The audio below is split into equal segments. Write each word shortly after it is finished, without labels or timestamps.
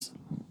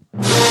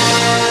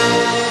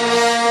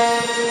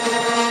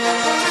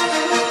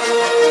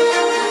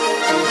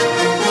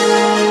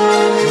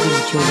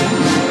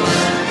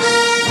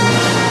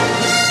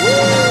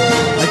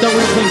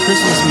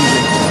Christmas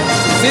music.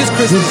 This is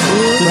Christmas.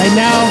 Right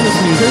now,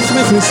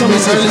 Christmas is coming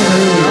early.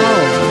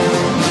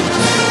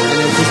 And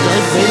if does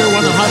Darth Vader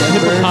want a hot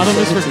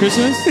hippopotamus for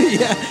Christmas?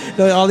 Yeah.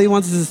 No, all he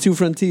wants is his two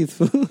front teeth.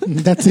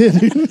 That's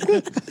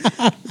it.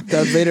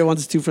 Darth Vader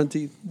wants his two front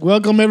teeth.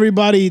 Welcome,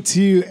 everybody,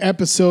 to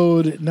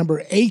episode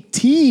number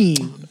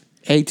 18.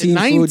 18.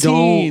 19.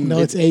 Food, No,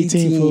 it's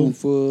 18,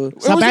 food.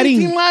 It Stop was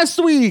adding. 18 last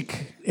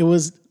week. It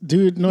was,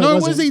 dude, no, No, it it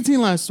wasn't. was 18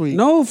 last week.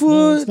 No,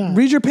 food. it's not.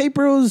 Read your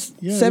paper. It was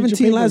Yeah, read your 17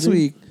 paper, last dude.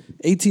 week.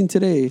 18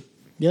 today.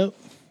 Yep.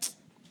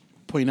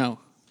 Point out.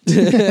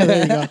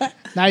 There you go.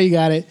 Now you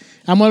got it.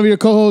 I'm one of your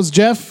co-hosts,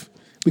 Jeff.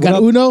 We got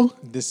up? Uno.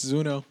 This is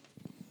Uno.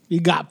 We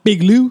got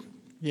Big Lou.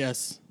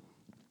 Yes.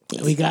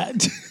 We got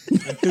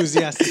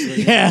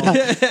Enthusiastically. yeah.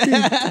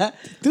 That's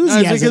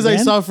Enthusiasm, because I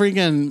man. saw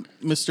freaking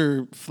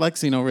Mr.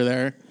 Flexing over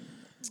there.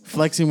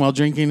 Flexing while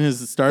drinking his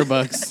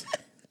Starbucks.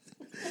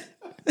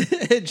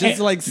 Just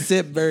like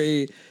sip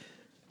very.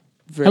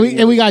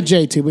 And we got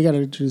Jay too. We got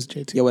to introduce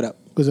Jay too. Yeah, what up?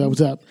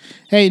 What's up?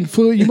 Hey,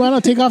 fool, you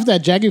want to take off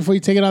that jacket before you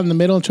take it out in the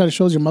middle and try to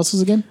show us your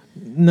muscles again?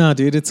 No,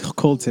 dude, it's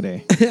cold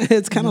today.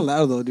 It's kind of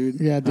loud though, dude.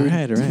 Yeah, dude. All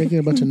right. It's making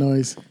a bunch of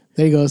noise.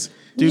 There he goes.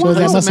 Dude, Show play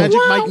that some muscle. Magic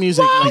Mike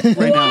music like,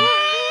 right now.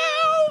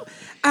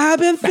 I've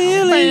been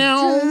feeling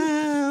bow.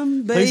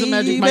 time, Play some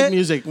Magic Mike baby.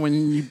 music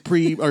when you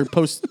pre or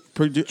post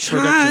Trying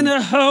production.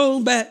 to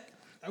hold back.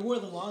 I wore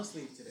the long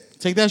sleeve today.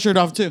 Take that shirt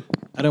off too.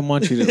 I don't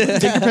want you to.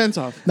 Take your pants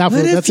off. Now, fool,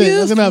 But if that's it. you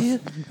That's enough. feel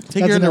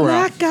Take your That's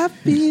underwear off. like I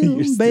feel,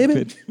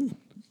 baby. Stupid.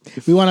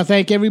 We want to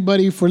thank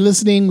everybody for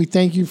listening. We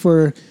thank you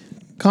for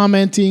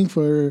commenting,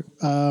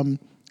 commenting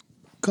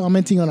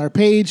on our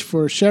page,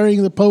 for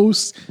sharing the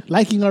posts,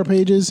 liking our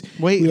pages.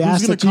 Wait, we who's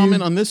ask going to that you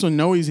comment on this one?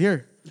 No, he's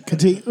here.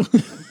 Continue.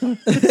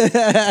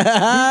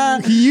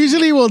 He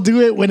usually will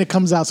do it when it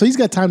comes out, so he's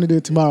got time to do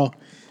it tomorrow.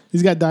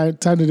 He's got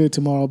time to do it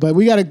tomorrow. But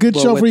we got a good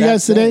Well, show with for you that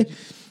guys said- today.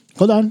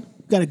 Hold on.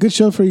 Got a good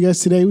show for you guys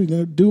today. We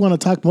do want to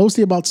talk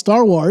mostly about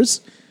Star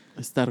Wars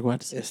Star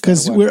Wars.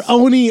 because we're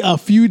only a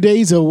few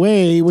days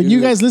away. When you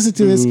guys listen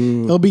to this,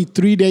 it'll be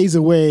 3 days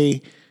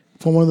away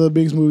from one of the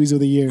biggest movies of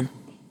the year.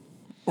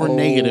 Or Oh.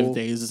 negative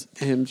days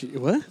MG,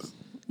 what?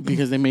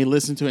 because they may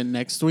listen to it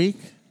next week.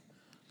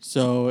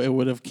 So it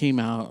would have came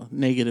out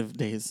negative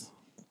days.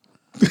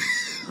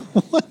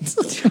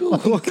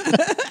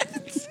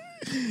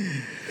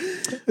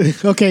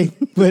 Okay,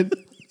 but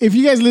if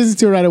you guys listen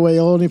to it right away,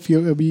 it'll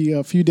be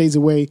a few days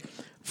away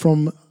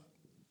from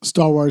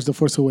Star Wars: The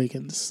Force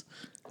Awakens.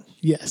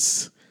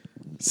 Yes.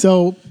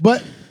 So,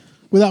 but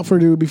without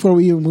further ado, before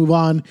we even move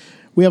on,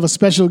 we have a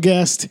special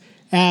guest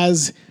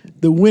as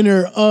the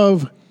winner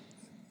of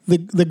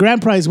the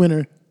grand prize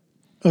winner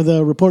of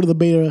the Report of the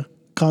Beta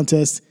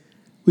contest.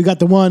 We got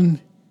the one,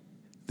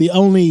 the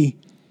only,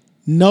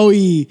 Noe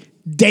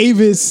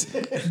Davis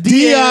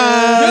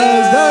Diaz.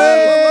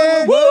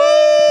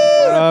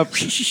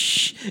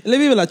 Le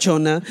vive la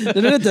chona.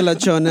 Le de la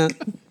chona.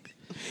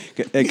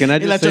 Can I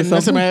Y la just say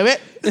chona se something? mueve.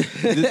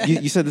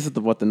 You said this is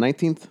the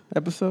 19th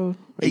episode?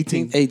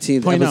 18th.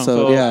 18th Point out.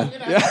 episode, So- yeah.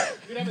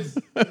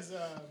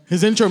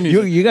 His intro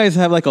music. You guys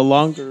have like a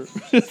longer.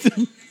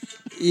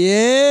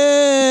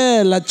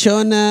 Yeah, la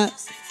chona.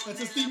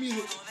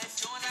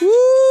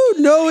 Woo,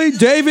 Noe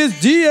Davis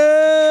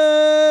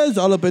Diaz.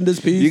 All up in this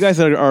piece. You guys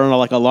are on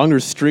like a longer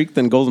streak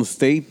than Golden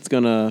State's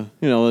gonna.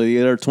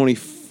 They're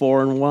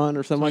 24-1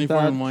 or something like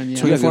that. 24-1,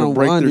 yeah. You guys are gonna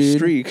break 24-1, their dude.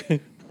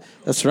 streak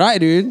That's right,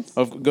 dude.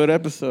 of good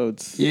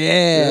episodes.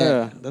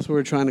 Yeah. That's what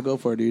we're trying to go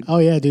for, dude. Oh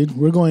yeah, dude.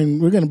 We're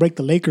gonna break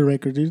the Laker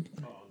record, dude.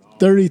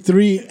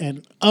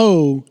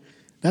 33-0.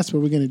 That's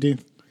what we're gonna do.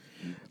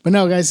 But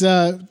no, guys,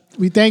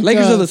 we thank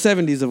Lakers of the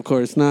 70s, of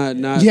course, not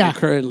Yeah. the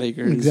current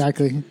Lakers.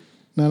 exactly.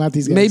 No, not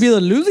these guys. Maybe the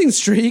losing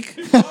streak.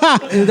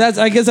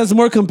 I guess that's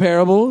more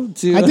comparable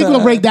to. I think we'll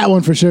break that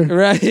one for sure.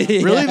 Right. Really?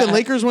 Yeah. The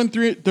Lakers went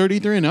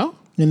 33-0?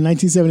 In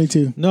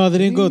 1972. No, they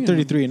didn't go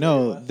 33.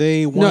 No,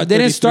 they won. No, they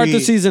didn't start the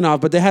 33. season off,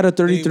 but they had a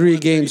 33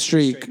 game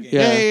streak.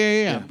 Yeah.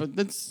 Yeah. But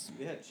that's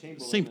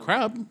same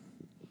crap.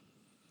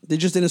 They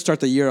just didn't start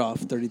the year off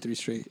 33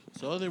 straight.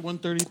 So they won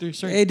 33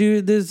 straight. Hey,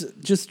 dude,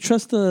 just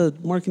trust the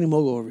marketing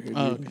mogul over here, dude.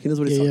 Oh, okay. He knows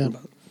what he's Yeah, talking yeah.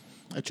 about.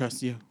 I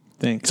trust you.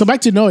 Thanks. So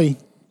back to Noe.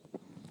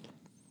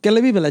 Que le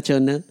vive la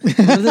chona.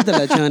 ¿Dónde está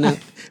la chona?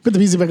 Put the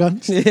music back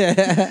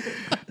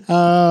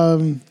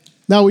on.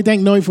 No, we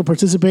thank Noe for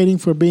participating,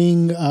 for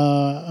being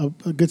a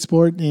good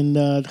sport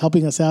and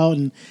helping us out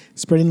and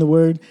spreading the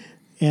word.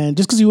 And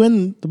just because you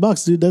win the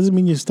Bucks, dude, doesn't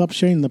mean you stop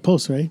sharing the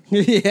post, right?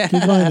 Yeah.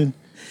 Keep going. And,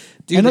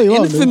 I Dude, know the you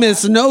will, dude.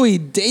 infamous Noe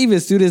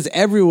Davis, dude, is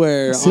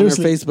everywhere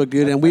Seriously. on our Facebook,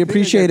 dude, and we I think I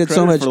appreciate get it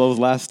so credit much. for those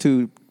last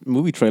two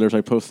movie trailers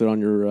I posted on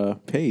your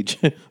page.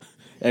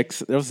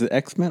 That was the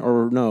X-Men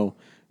or no?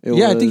 It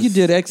Yeah, I think you was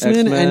did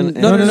X-Men and-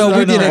 no,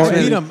 we did or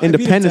X-Men.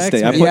 Independence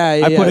Day. I put, Yeah,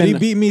 yeah, I put yeah. in, He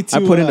beat me to I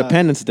put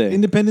Independence Day.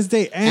 Independence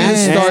Day And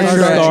and Star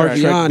Trek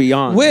Trek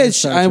Beyond. Which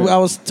Star I Trek.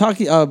 was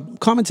talking,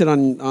 commented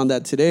on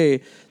that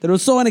today. That it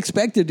was so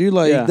unexpected, dude.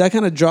 Like Yeah. that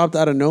kind of dropped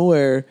out of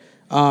nowhere.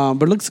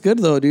 But it looks good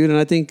though, dude. And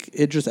I think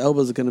Idris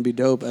Elba is gonna be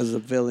dope as a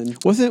villain.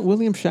 Wasn't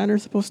William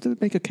Shatner supposed to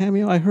make a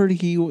cameo? I heard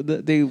they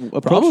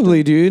approached Probably,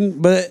 him.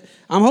 dude. But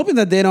I'm hoping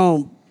that they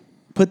don't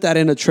put that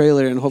in a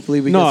trailer and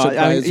hopefully we No, get I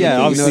surprised. mean, yeah, with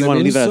it, obviously you know what I wanna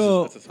mean? leave that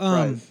So, as a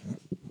surprise.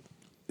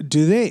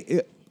 do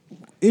they?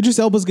 Idris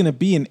Elba's gonna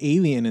be an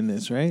alien in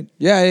this, right?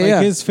 Yeah, yeah, like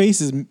yeah. his face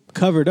is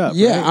covered up.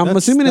 Yeah, right? I'm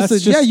assuming it's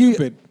that's the- just yeah, you-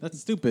 stupid. That's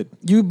stupid.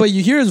 But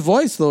you hear his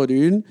voice though,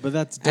 dude. But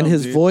that's and dumb,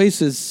 his dude. voice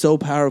is so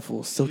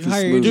powerful, silky You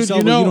hire smooth. Idris Dude,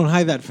 Elba, you know- you don't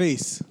hide that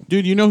face.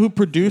 Dude, you know who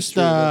produced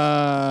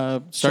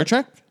Star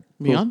Trek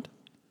Beyond?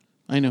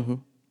 I know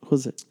who.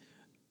 Who's it?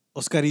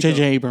 Oscarito.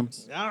 J.J.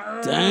 Abrams.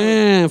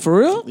 Damn, for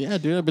real? Yeah,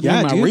 dude. I've been Yeah,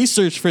 doing my dude.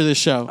 research for this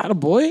show. Not a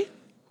boy.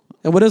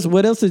 And what else?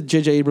 What else did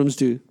J.J. Abrams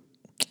do?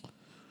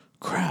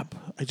 Crap.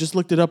 I just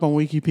looked it up on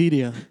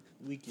Wikipedia.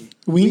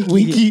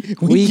 Wikipedia.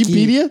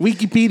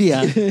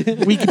 Wikipedia.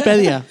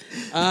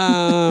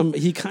 Wikipedia.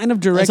 He kind of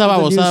directed That's how I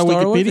the was new on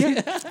Star Wars.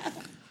 Wikipedia.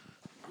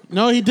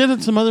 No, he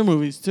did some other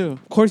movies too.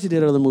 Of course, he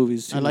did other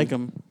movies. Too. I like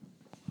him.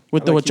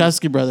 With the like you.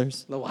 Wachowski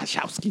brothers. the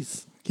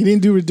Wachowskis. He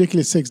didn't do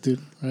Ridiculous 6, dude.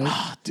 Right?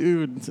 Ah,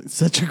 dude, it's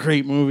such a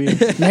great movie.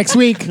 Next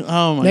week.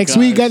 Oh my Next gosh.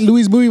 week, got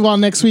Louis Movie Vault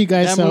next week,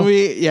 guys. That so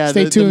movie, yeah,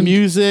 stay the tuned.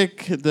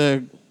 music,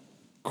 the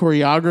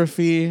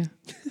choreography,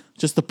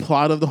 just the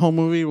plot of the whole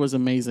movie was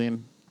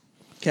amazing.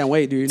 Can't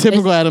wait, dude.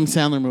 Typical Adam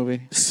Sandler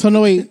movie. So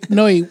no wait.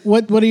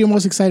 What are you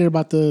most excited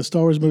about the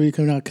Star Wars movie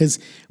coming out? Because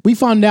we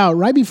found out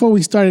right before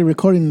we started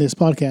recording this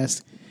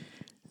podcast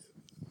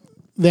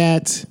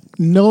that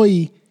Noe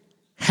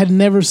had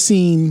never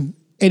seen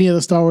any of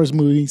the Star Wars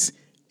movies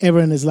ever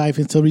in his life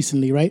until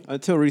recently, right?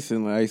 Until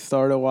recently, I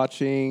started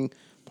watching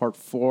part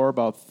 4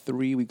 about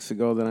 3 weeks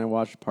ago. Then I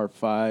watched part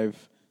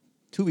 5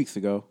 2 weeks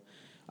ago.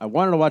 I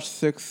wanted to watch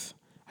 6.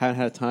 Hadn't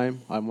had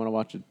time. I want to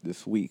watch it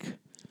this week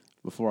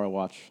before I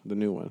watch the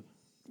new one.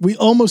 We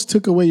almost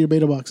took away your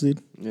beta box,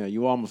 dude. Yeah,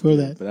 you almost For did,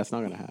 that. but that's not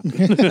going to happen.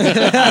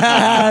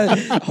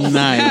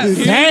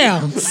 Nice.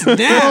 Damn!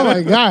 Oh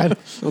my god!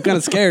 I'm kind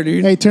of scared,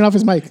 dude. Hey, turn off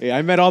his mic. Hey,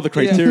 I met all the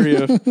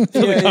criteria.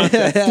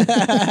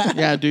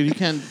 Yeah, dude, you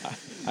can't.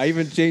 I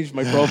even changed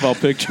my profile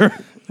picture.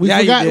 We Yeah,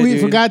 you forgot. did, we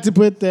dude. forgot to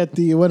put that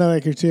the one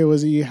other criteria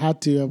was that you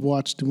had to have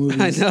watched the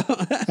movies I know.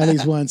 at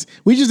least once.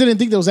 We just didn't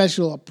think there was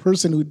actually a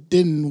person who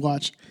didn't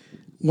watch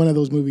one of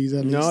those movies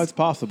at least. No, it's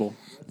possible.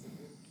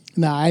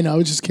 Nah, I know. I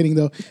was just kidding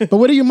though. But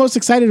what are you most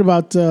excited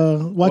about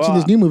watching Well,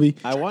 this new movie?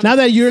 I want- now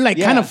that you're like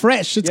Yeah. kind of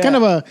fresh, it's Yeah. kind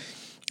of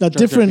a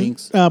different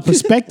Binks.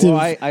 perspective.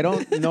 Well, I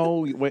don't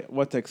know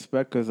what to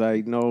expect because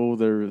I know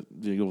they're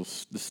the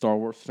Star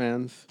Wars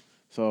fans.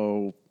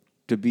 So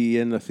to be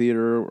in the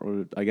theater,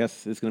 or I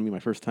guess it's going to be my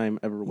first time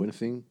ever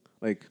witnessing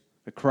like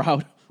a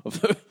crowd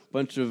of a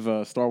bunch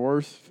of Star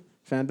Wars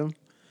fandom,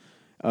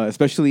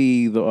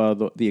 especially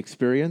the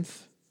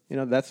experience. You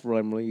know, that's what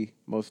I'm really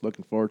most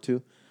looking forward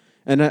to,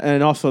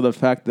 and also the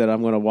fact that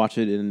I'm going to watch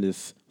it in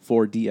this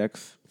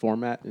 4DX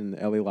format in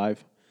LA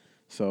Live.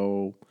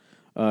 So.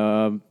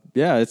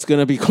 Yeah, it's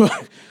gonna be quite.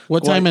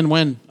 What time and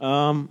when?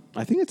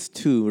 I think it's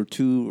 2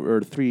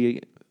 or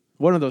 3,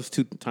 one of those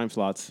 2 time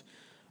slots,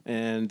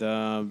 and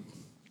I'm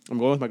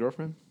going with my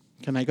girlfriend.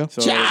 Can I go?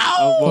 So, you could,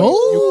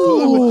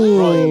 but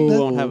probably you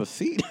won't have a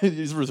seat.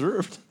 It's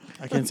reserved.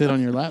 I can sit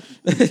on your lap.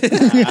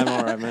 I'm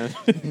all right, man.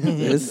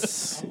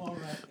 This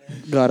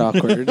got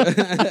awkward.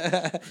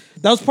 That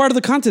was part of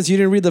the contest. You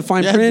didn't read the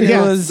fine Yeah, print.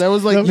 yeah. It was That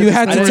was like you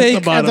had to towards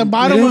take the at the bottom.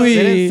 bottom. Louis.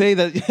 They didn't say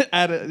that.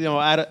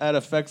 Add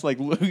effects like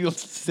Louis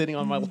sitting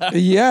on my lap.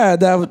 Yeah,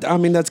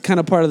 that's kind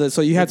of part of it.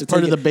 So you have to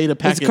part take of the beta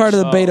It's package. part of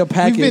the beta We've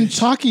package. been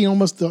talking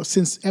almost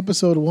since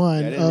episode 1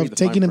 I didn't read of the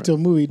taking fine him to a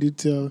print. movie, dude.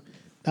 So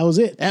that was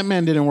it.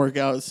 Ant-Man didn't work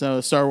out,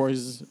 so Star Wars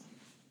is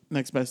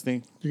next best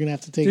thing. You're gonna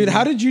have to take. Dude, him.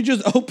 how did you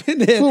just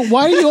open it? Fool,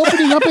 why are you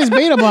opening up his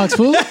beta box,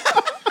 fool?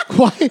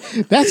 Why?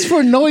 That's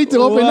for Noe to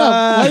open up.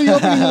 Why are you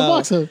opening the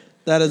box up?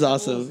 That is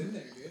awesome.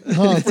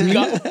 Oh, see?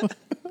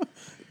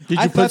 Did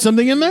I you put thought-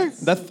 something in there?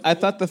 I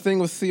thought the thing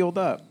was sealed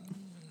up.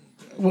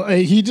 Well,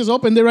 he just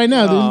opened it right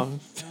now, dude. Um,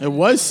 It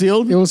was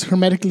sealed. It was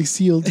hermetically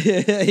sealed.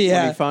 When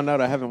Yeah. I found out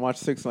I haven't watched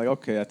 6, I'm like,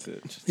 okay, that's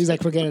it. He's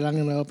like, forget it. I'm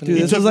gonna open Dude,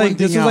 it. this took was one like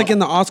thing like out. in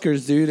the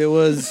Oscars, dude. It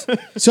was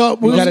So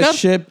we we got it got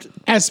shipped.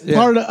 as Yeah.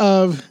 part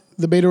of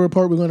the beta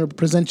report, we're going to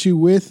present you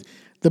with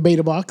the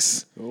beta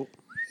box, Oh,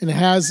 and it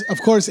has, of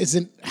course,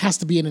 has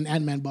to be in an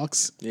Ant-Man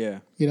box, yeah.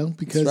 you know,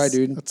 because right,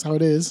 dude. that's how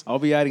it is. I'll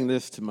be adding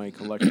this to my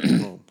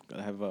collection. Well,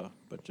 I have a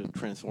bunch of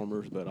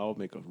Transformers, but I'll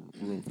make a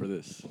room for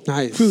this.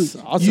 Nice.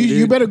 Dude, Awesome, you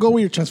dude. better go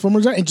where your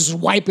Transformers are and just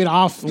wipe it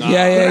off.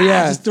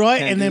 Yeah. Just throw it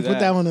Can't and do then put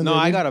that one in No, there.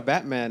 I dude. got a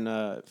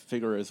Batman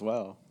figure as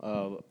well.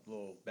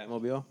 Little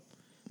Batmobile.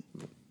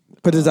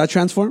 But does that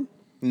transform?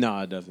 No,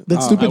 it doesn't.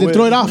 That's stupid. Then wish.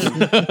 throw it off.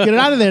 Get it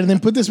out of there and then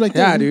put this right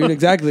there. Yeah, dude,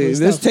 exactly. Good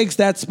This stuff. takes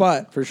that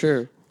spot for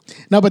sure.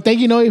 No, but thank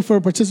you, Noe, for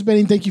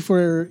participating. Thank you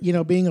for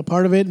being a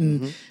part of it,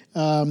 and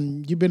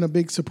Mm-hmm. you've been a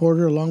big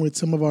supporter along with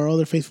some of our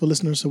other faithful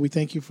listeners. So we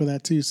thank you for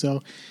that too.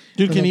 So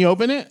Dude, can you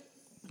open it?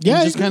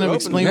 yeah, Just kind of open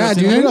explain it. Yeah, what's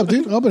dude. in Open there? it up,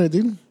 dude. Open it,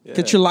 dude. Yeah.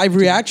 Get your live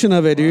reaction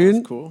of it, Wow, dude.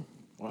 that's cool.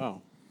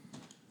 Wow.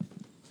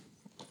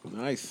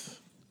 Nice.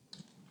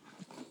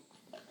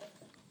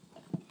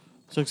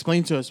 So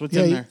explain to us what's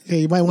Yeah, in you, there. yeah,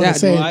 you might want Yeah, to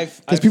say well, I've-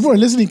 because I've people are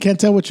listening can't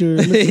tell what you're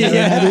looking at.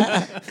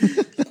 Yeah.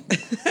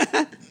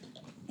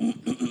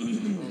 What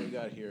do we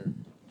got here?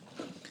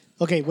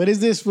 Okay, what is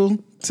this, fool?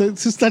 So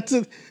start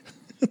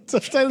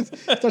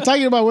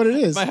talking about what it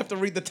is. I have to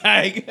read the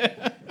tag.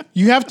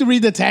 You have to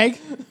read the tag?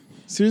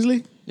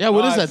 Seriously? Yeah,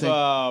 what is that thing?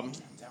 Darn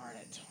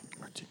it.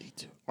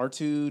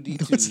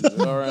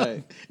 R2D2. All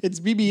right. It's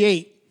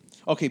BB-8.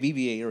 Okay, BB-8.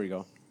 Here we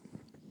go.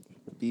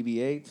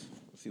 BB-8.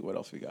 Let's see what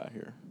else we got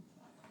here.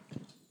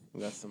 We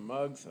got some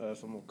mugs,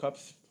 some little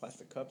cups,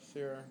 plastic cups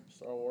here.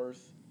 Star Wars.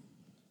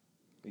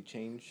 They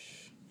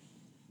change.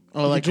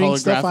 Oh, like Drink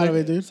stuff out of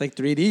it, holographic. dude. It's like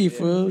 3D.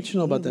 Fool. What you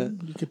know about that?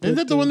 You could Isn't put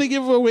that the one they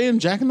give away in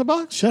Jack in the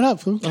Box? Shut up,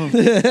 fool. The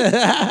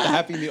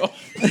Happy Meal.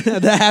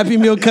 The Happy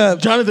Meal cup.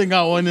 Jonathan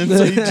got one, and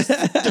so he just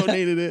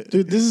donated it.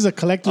 Dude, this is a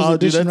collector's Oh,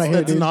 dude, edition right here,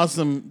 that's dude. an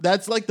awesome.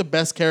 That's like the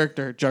best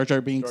character, Jar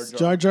Jar Binks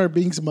Jar Jar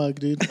Binks mug,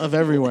 dude. of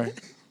everywhere.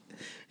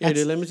 Here,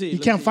 dude, let me see. You Let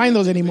me can't see. find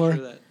those Let me anymore.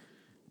 picture that.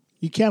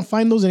 You can't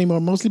find those anymore,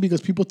 mostly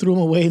because people threw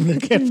them away and they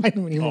can't find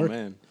them anymore. Oh,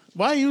 man.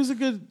 Why? He was a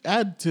good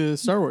ad to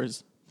Star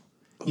Wars.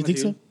 You think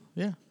so?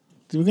 Yeah.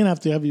 Dude, we're gonna have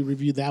to have you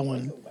review that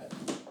one.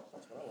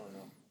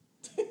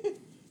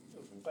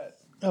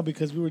 Oh,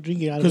 because we were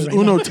drinking out of Because it. Right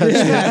Uno now. touched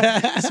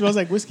it. It smells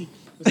like whiskey.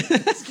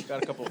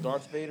 Got a couple of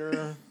Darth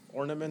Vader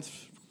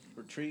ornaments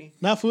for tree.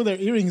 Not fool, they're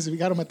earrings. We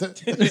got them at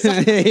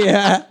the.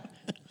 Yeah.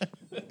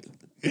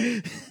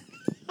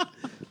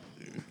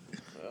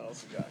 What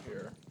else we got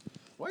here?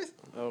 What?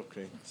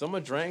 Okay.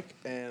 Someone drank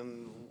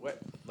and wet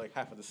like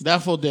half of the stuff.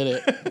 That fool did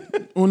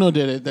it. Uno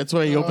did it. That's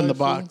why he opened the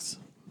box.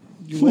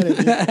 You wet it.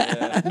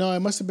 Dude. No, it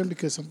must have been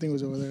because something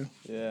was over there.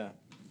 Yeah.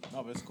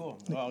 Oh, but it's cool.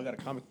 Oh, I got a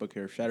comic book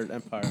here, Shattered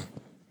Empire.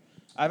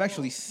 I've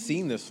actually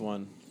seen this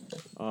one.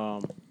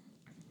 Let's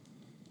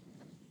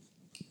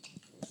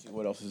see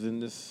what else is in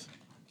this.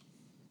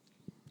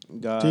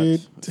 Got,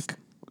 Dude,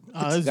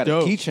 Oh, that's got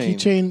dope. a keychain.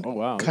 keychain, Oh,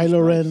 wow. Kylo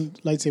Nice. Ren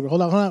lightsaber.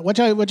 Hold on. Watch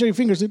out your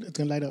fingers, dude. It's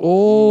gonna light up.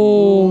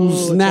 Oh,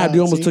 snap. out,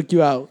 You almost see? took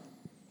you out.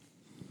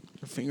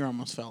 Your finger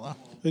almost fell off.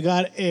 We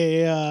got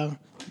a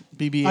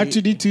BB-8.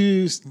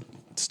 R2D2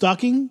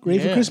 stocking, ready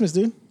for Yeah. Christmas,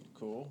 dude.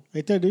 Cool.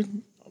 Right there,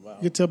 dude. Oh, wow.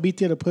 You could tell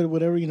BT to put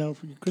whatever, for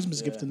your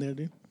Christmas gift in there,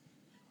 dude.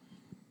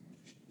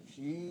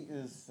 She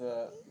is.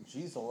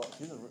 She's a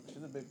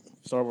big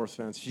Star Wars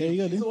fan. There you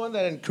go, she's dude. the one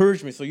that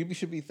encouraged me, so you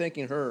should be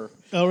thanking her.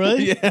 Oh,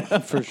 really? Yeah.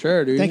 For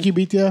sure, dude. Thank you,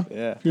 BT. Yeah.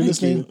 If you're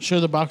listening. Share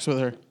the box with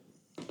her.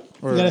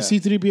 You got a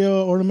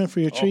C-3PO ornament for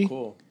your tree. Oh,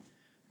 cool.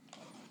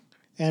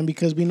 And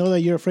because we know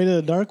that you're afraid of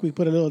the dark, we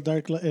put a little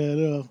dark,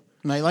 little,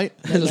 Nightlight?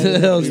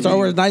 Star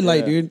Wars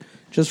Nightlight, Yeah. dude.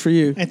 Just for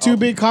you. and two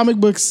big comic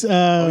books.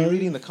 Are you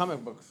reading the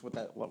comic books with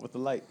the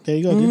light? There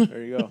you go, dude.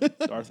 There you go.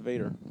 Darth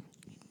Vader.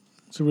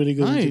 It's a really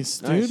good one, dude. Nice,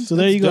 dude. Nice. So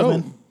there you go,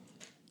 Dope. man.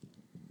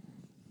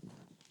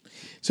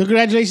 So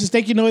congratulations.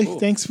 Thank you, Noe.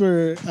 Thanks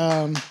for...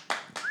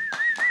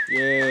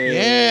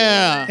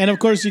 Yeah. and of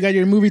course, you got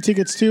your movie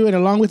tickets too. And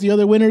along with the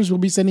other winners, we'll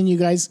be sending you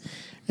guys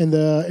in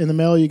the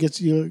mail. You'll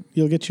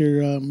get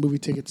your movie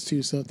tickets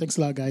too. So thanks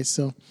a lot, guys.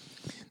 So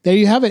there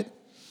you have it.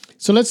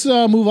 So let's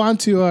move on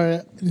to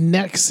our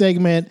next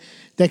segment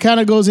that kind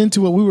of goes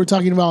into what we were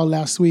talking about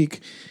last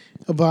week.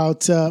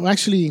 About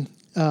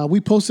we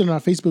posted on our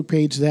Facebook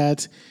page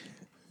that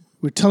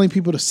we're telling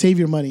people to save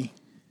your money.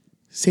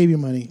 Save your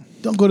money.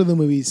 Don't go to the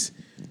movies.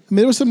 I mean,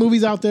 there were some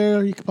movies out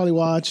there you could probably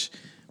watch,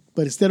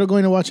 but instead of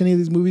going to watch any of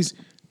these movies,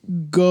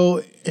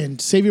 go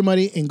and save your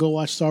money and go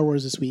watch Star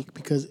Wars this week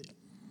because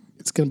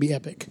it's going to be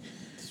epic.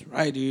 That's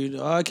right, dude.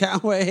 Oh, I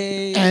can't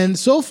wait. And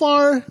so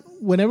far,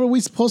 whenever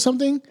we post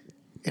something,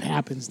 it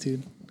happens,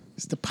 dude.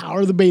 It's the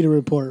power of the beta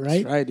report,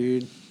 right? That's right,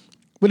 dude.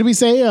 What did we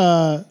say?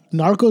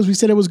 Narcos, we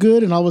said it was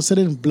good, and all of a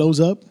sudden it blows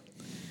up.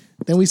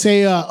 Then we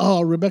say,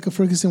 Rebecca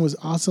Ferguson was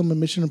awesome in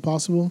Mission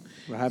Impossible.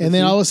 What happened And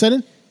then to all of a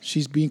sudden,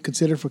 she's being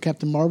considered for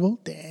Captain Marvel.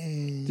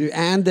 Dang. Dude,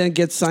 and then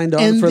get signed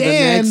on And for the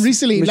then next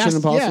recently, Mission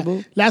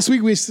Impossible. last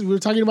week we were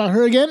talking about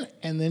her again,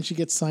 and then she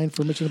gets signed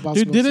for Mission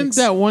Impossible. Dude, didn't 6.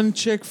 that one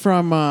chick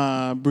from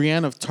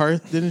Brienne of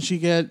Tarth, didn't she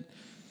get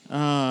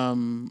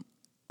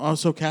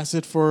also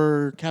casted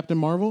for Captain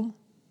Marvel?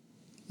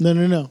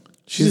 No.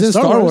 She's in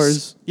Star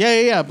Wars.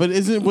 Yeah. But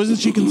wasn't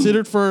she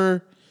considered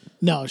for...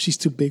 No, she's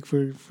too big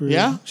for.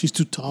 Yeah? She's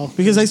too tall.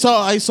 Because I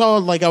saw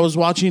like I was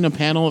watching a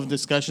panel of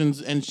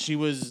discussions and she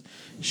was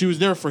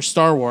there for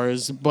Star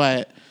Wars,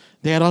 but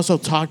they had also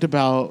talked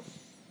about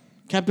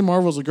Captain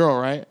Marvel's a girl,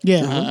 right?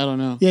 Yeah. I don't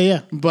know.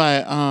 Yeah.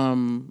 But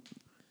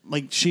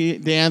like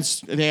they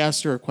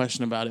asked her a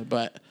question about it,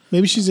 but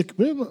Maybe she's a.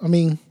 I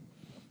mean,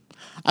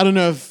 I don't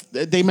know if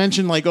they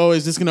mentioned like, oh,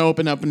 is this going to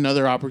open up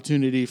another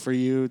opportunity for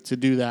you to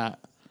do that?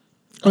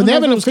 or I they don't know if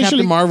haven't it was officially.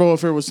 Captain Marvel, or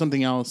if it was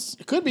something else.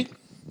 It could be.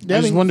 They I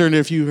was haven't- wondering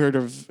if you heard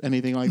of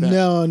anything like that.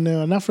 No,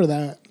 not for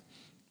that.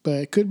 But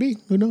it could be.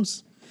 Who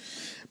knows?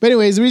 But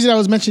anyways, the reason I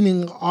was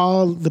mentioning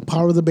all the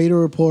power of the beta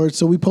report,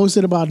 so we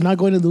posted about not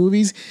going to the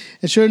movies,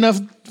 and sure enough,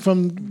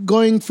 from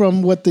going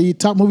from what the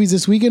top movies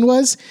this weekend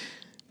was,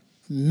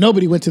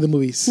 nobody went to the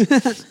movies.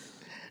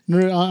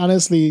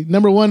 Honestly,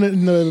 number one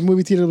in the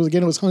movie theater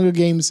was Hunger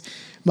Games,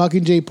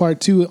 Mockingjay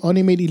Part 2.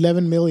 Only made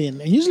 11 million,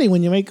 and usually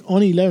when you make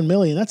only 11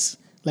 million, that's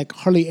like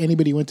hardly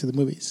anybody went to the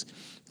movies.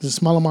 There's a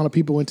small amount of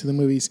people went to the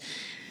movies,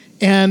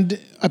 and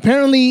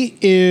apparently,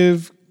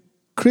 if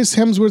Chris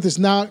Hemsworth is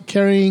not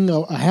carrying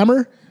a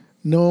hammer,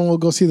 no one will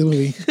go see the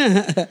movie.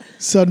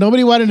 So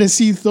nobody wanted to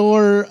see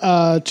Thor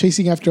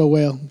chasing after a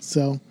whale.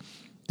 So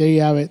there you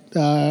have it.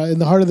 In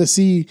the Heart of the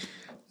Sea,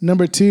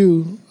 number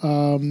 2,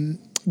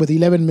 with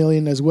 11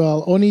 million as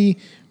well. Only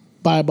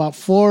by about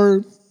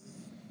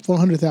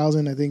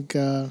 400,000, I think.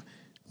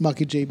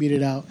 Mockingjay beat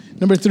it out.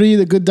 Number 3,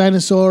 The Good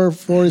Dinosaur,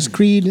 4 is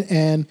Creed,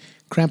 and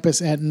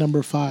Krampus at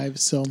number 5.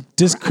 So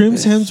Does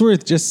Chris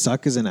Hemsworth just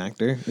suck as an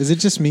actor? Is it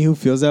just me who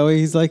feels that way?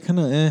 He's like kind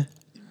of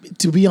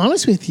to be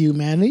honest with you,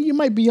 man, you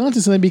might be onto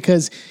something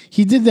because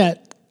he did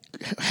that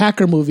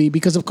hacker movie.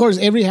 Because of course,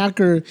 every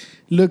hacker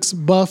looks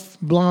buff,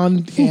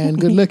 blonde, and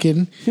good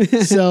looking.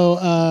 So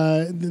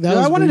that was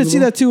I wanted to see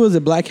believable. that too. Was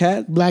it Black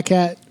Hat? Black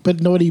Hat,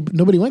 but nobody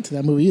went to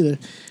that movie either.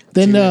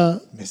 Then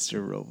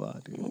Mr.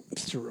 Robot, dude.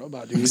 Mr.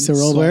 Robot, dude. Mr.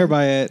 Robot. Swear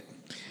by it.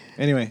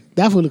 Anyway,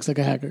 That fool looks like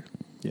a hacker.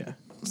 yeah.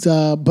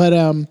 So, but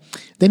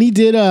then he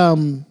did.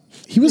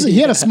 He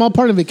had a small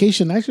part in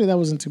Vacation. Actually, that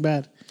wasn't too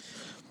bad.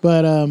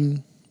 But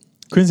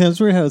Chris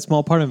Hemsworth had a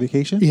small part on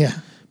Vacation. yeah,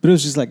 But it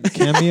was just like a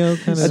cameo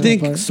kind I of.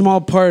 think part. small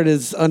part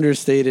is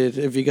understated.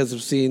 If you guys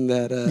have seen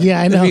that,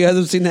 Yeah, I know. If you guys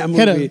have seen that he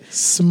had movie, a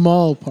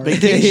small part.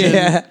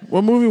 yeah,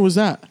 What movie was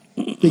that?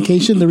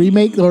 Vacation, the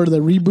remake or the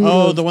reboot.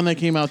 Oh, of the one that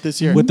came out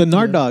this year. with the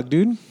Nard Dog,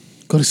 dude.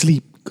 Go to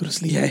Sleep. Go to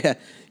Sleep. yeah.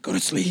 Go to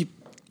sleep.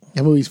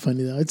 That movie's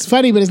funny though. It's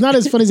funny, but it's not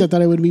as funny as I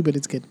thought it would be. But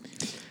it's good.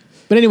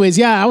 But anyways,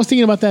 yeah, I was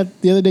thinking about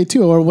that the other day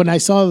too. Or when I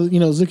saw, I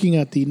was looking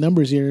at the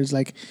numbers here. It's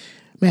like,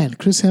 man,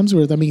 Chris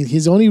Hemsworth. I mean,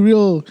 his only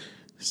real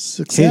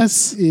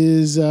success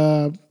is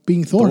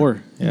being Thor.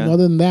 Thor, yeah.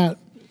 Other than that,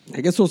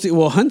 I guess we'll see.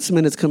 Well,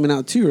 Huntsman is coming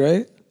out too,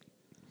 right?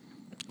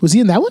 was he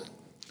in that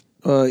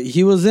one?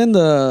 He was in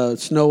the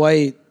Snow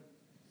White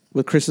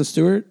with Kristen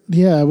Stewart.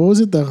 Yeah. What was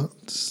it? The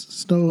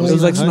Snow White. It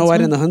was like Snow White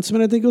Huntsman? and the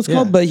Huntsman, I think it was Yeah.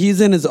 called. But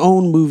he's in his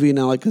own movie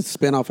now, like a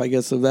spinoff, I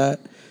guess, of that.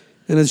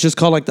 And it's just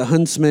called like the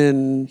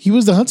Huntsman. He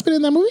was the huntsman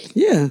in that movie.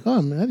 Yeah.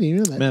 Oh man, I didn't even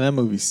know that. Man, that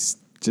movie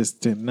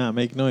just did not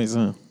make noise,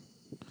 huh?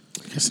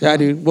 Yeah,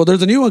 dude. Well,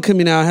 there's a new one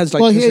coming out. It has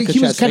like Well, he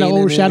Jessica was kind Chastain of in it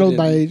overshadowed and-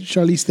 by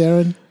Charlize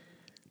Theron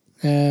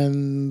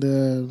and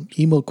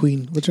emo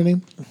queen. What's her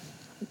name?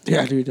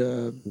 Yeah, dude.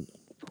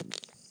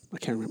 I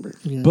can't remember.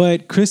 Yeah.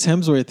 But Chris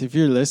Hemsworth, if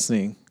you're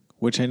listening,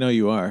 which I know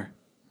you are,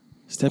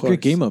 step your course.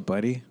 game up,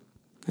 buddy.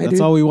 Hey, That's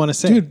dude. all we want to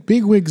say. Dude,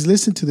 big wigs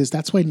listen to this.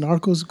 That's why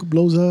Narcos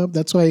blows up.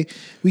 That's why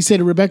we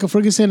said Rebecca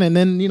Ferguson, and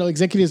then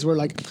executives were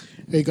like,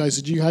 "Hey guys,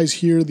 did you guys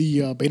hear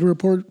the beta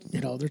report?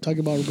 They're talking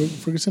about Rebecca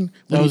Ferguson."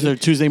 That was their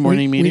Tuesday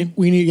morning meeting?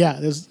 We need, yeah,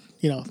 there's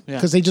because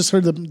Yeah. they just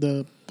heard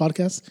the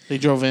podcast, They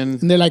drove in.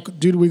 and they're like,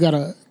 "Dude, we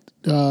gotta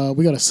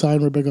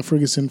sign Rebecca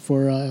Ferguson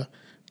for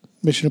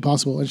Mission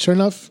Impossible." And sure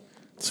enough,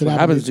 that's What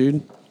happens,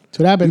 dude? That's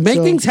what happens. We make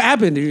So things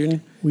happen, dude.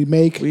 We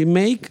make We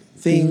make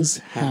things things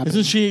happen. happen.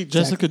 Isn't she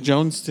Jessica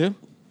Jones too?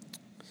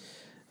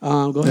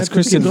 Go That's ahead,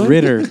 Kristen go ahead.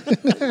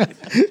 Ritter,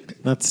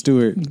 not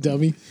Stewart.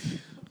 Dummy.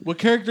 What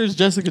character is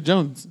Jessica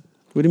Jones?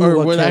 What do you mean?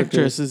 Or what character?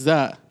 actress is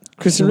that?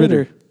 Kristen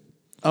Ritter.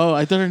 Oh,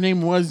 I thought her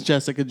name was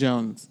Jessica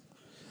Jones.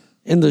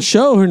 In the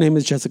show, her name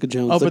is Jessica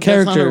Jones. Oh, the but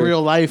character. that's not her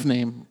real life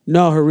name.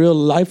 No, her real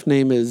life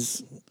name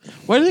is.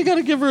 Why do they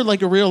gotta give her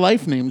like a real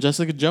life name,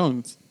 Jessica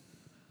Jones?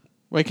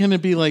 Why can't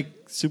it be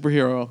like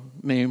superhero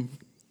name?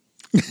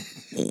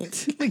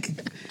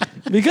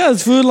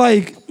 Because food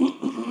like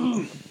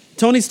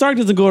Tony Stark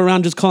doesn't go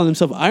around just calling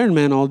himself Iron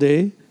Man all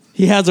day.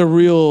 He has a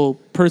real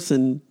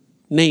person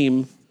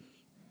name.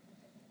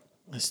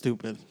 That's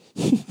stupid.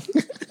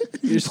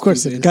 Of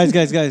course it is.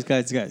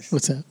 Guys.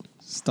 What's that?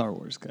 Star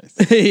Wars, guys.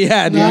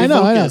 Yeah, dude. No, I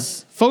know.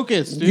 Focus.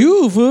 Focus, dude.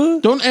 You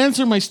fool. Don't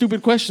answer my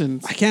stupid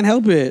questions. I can't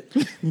help it.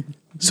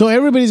 So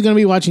everybody's going to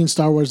be watching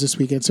Star Wars this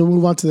weekend. So we'll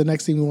move on to the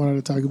next thing we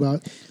wanted to talk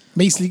about.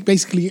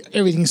 Basically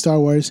everything Star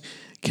Wars.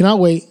 Cannot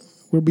wait.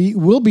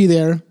 We'll be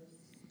there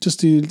just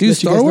to Dude,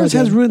 Star Wars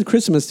has ruined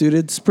Christmas, dude.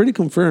 It's pretty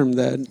confirmed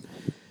that.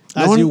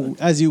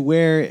 As you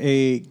wear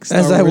a Star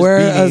As I Wars wear,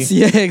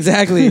 beanie. yeah,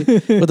 exactly,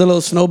 with a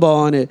little snowball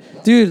on it,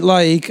 dude.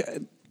 Like,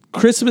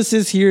 Christmas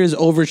this year is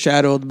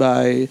overshadowed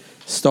by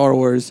Star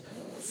Wars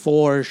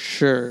for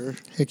sure.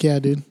 Heck yeah,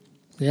 dude.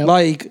 Yeah.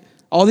 Like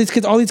all these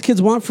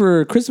kids want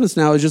for Christmas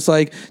now is just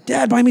like,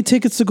 Dad, buy me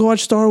tickets to go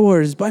watch Star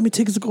Wars. Buy me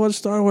tickets to go watch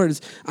Star Wars.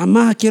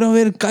 Amá, quiero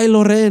ver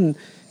Kylo Ren.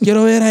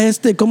 Quiero ver a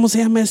este, ¿cómo se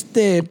llama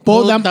este?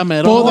 Paul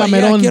Dameron. Paul Oh,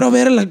 yeah, Dameron. quiero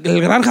ver el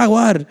Gran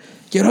Jaguar.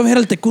 Quiero ver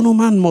el Tecún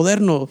Man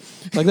moderno.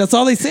 Like, that's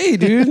all they say,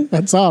 dude.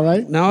 That's all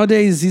right.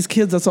 Nowadays, these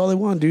kids, that's all they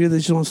want, dude. They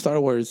just want Star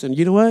Wars. And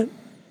you know what?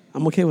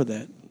 I'm okay with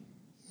that.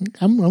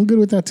 I'm good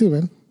with that too,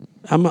 man.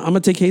 I'm going to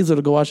take Hazel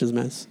to go watch this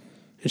mess.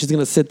 And she's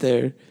going to sit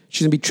there.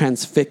 She's going to be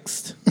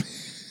transfixed.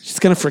 She's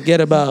going to forget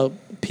about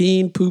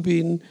peeing,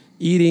 pooping,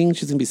 eating.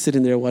 She's going to be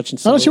sitting there watching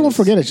Star Oh, Wars. she won't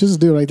forget it. She'll just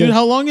do it right Dude, there.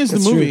 how long is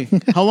That's the movie?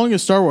 How long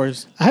is Star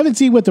Wars? I haven't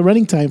seen what the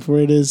running time for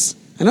it is.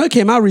 I know it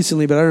came out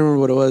recently, but I don't remember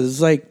what it was.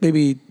 It's like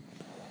maybe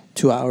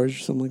 2 hours or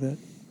something like that.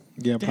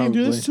 Yeah, Damn, probably.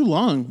 dude, that's too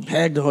long.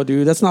 Heck no,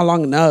 dude. That's not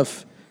long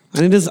enough.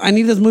 I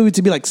need this movie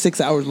to be like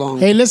 6 hours long.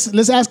 Hey,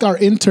 let's ask our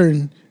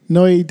intern,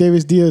 Noe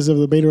Davis Diaz of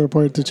the Beta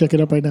Report, to check it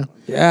up right now.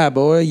 Yeah,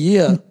 boy.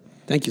 Yeah.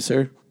 Thank you,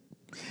 sir.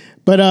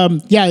 But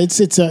yeah, it's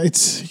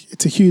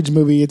a huge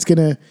movie. It's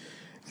gonna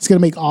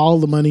make all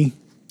the money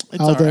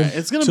It's out all there. right.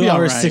 It's gonna 2 be all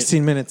hours, right.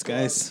 16 minutes,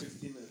 guys.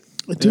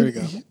 There we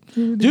go.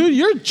 Dude,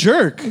 you're a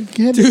jerk.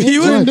 Dude, He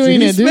was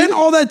doing he it, dude. spent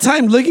all that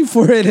time looking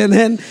for it, and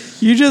then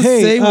you just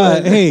Hey, say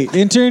what. hey,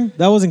 intern,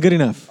 that wasn't good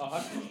enough.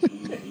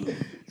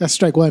 That's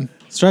strike one.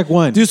 Strike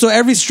one. Dude, so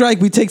every strike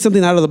we take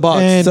something out of the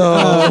box. And,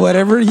 so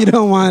whatever you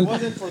don't want.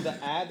 Wasn't for the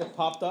ad that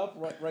popped up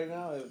right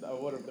now, I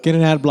would have. Get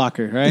an ad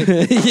blocker, right?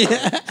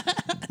 Yeah.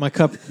 My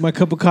cup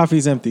of coffee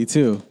is empty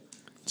too.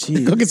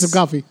 Jeez. Go get some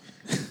coffee.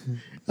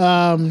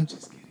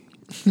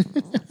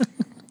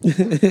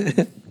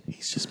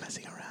 He's just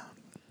messing around.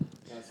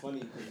 It's funny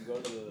because you go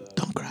to the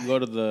Don't cry. You go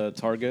to the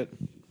Target.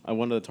 I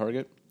went to the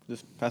Target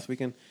this past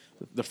weekend.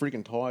 The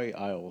freaking toy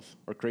aisles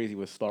are crazy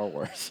with Star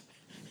Wars.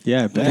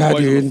 Yeah, I bet. Yeah, Toys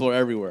on dude. the floor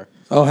everywhere.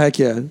 Oh heck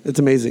yeah, it's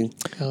amazing.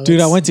 Oh, Dude, I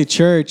that's- went to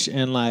church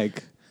and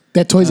like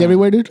that toys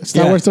everywhere, dude.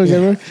 Star yeah, Wars toys yeah.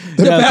 everywhere.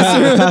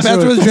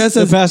 pastor was dressed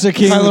the as Pastor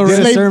King Kylo did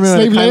Ren. a sermon with a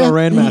Slave Kylo Leia?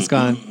 Ren mask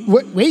on.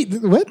 Wait,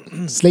 what?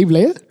 Slave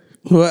Leia?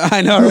 Well,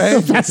 I know,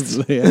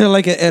 right? Yeah. They're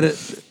like,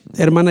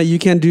 hermana, you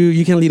can't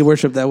lead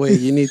worship that way.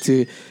 You need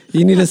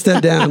to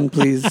step down,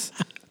 please.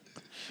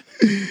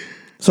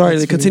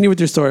 Sorry, continue with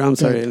your story. I'm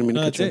sorry, I didn't mean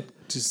to No, cut that's you. it.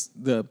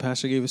 Just the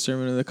pastor gave a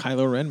sermon with a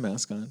Kylo Ren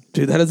mask on.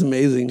 Dude, that is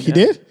amazing. He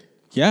did?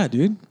 Yeah,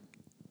 dude.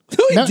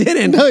 No, he No,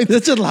 didn't. no, he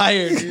Such a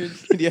liar, dude.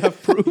 Do you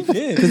have proof?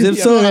 Because if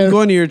so, I'm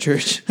going to your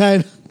church,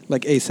 And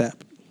like ASAP.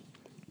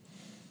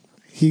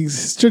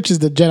 his church is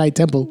the Jedi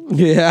Temple.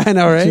 Yeah, I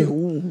know,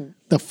 right?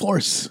 The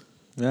Force.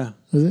 Yeah.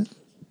 Was it?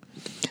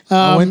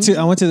 I went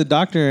to the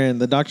doctor and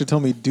the doctor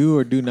told me do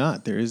or do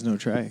not. There is no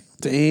try.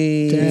 Dang.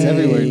 It's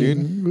everywhere, dude.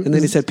 And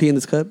then he said, "Pee in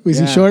this cup." Was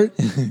Yeah. he short?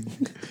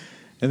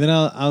 And then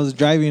I was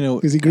driving.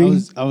 Is he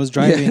green? I was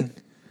driving.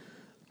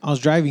 I was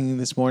driving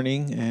this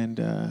morning,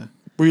 and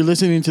Were you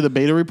listening to the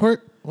beta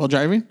report while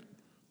driving?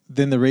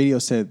 then the radio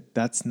said,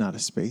 "That's not a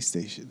space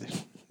station."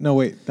 No,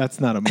 wait,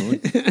 that's not a moon.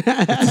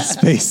 It's a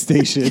space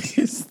station.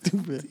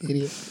 Stupid.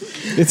 Idiot.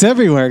 It's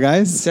everywhere,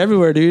 guys. It's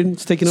everywhere, dude.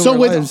 It's taking over So our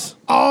with lives.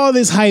 all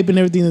this hype and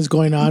everything that's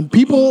going on,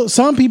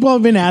 some people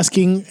have been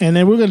asking, and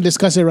then we're going to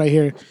discuss it right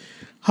here.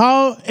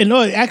 How and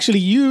no,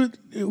 actually,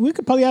 we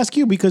could probably ask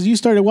you because you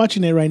started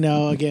watching it right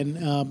now again,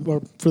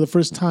 or for the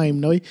first time,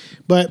 no?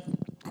 But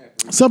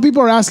some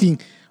people are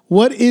asking,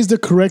 what is the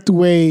correct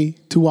way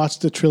to watch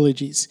the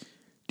trilogies?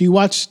 Do you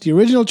watch the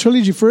original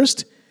trilogy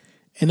first,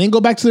 and then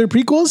go back to their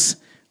prequels,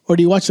 or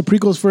do you watch the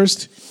prequels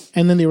first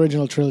and then the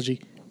original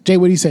trilogy? Jay,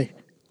 what do you say?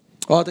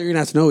 Oh, I thought you were going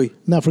to ask Noe.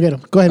 No, forget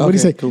him. Go ahead. What do you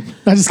say? Okay, cool.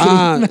 No, just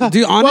kidding.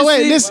 Dude, Well,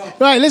 wait, honestly-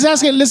 let's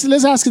ask it.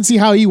 Let's ask and see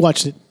how he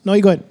watched it. No,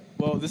 you go ahead.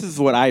 Well, this is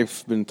what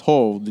I've been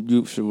told.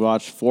 You should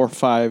watch 4,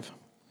 5,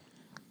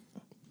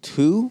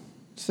 2,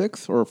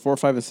 6, or 4,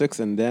 5, and 6,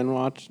 and then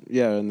watch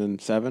and then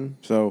 7.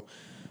 So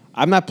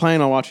I'm not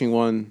planning on watching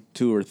 1,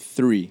 2, or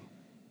 3.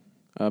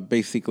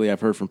 Basically,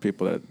 I've heard from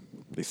people that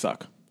they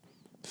suck.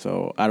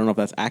 So I don't know if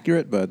that's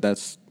accurate, but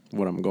that's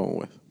what I'm going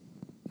with.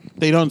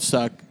 They don't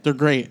suck. They're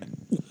great.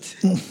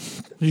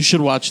 You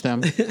should watch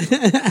them.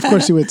 Of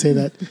course, you would say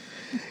that.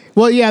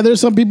 Well, yeah, there's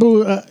some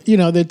people,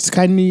 that's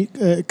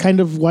kind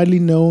of widely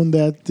known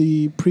that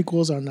the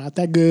prequels are not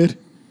that good.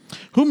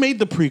 Who made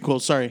the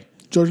prequel? Sorry.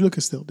 George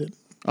Lucas still did,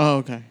 Oh,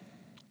 okay.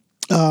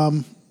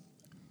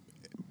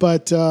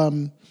 but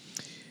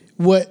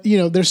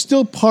they're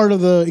still part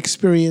of the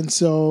experience.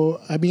 So,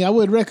 I mean, I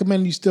would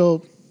recommend you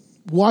still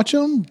watch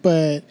them,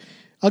 but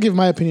I'll give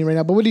my opinion right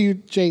now. But what do you,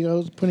 Jay? I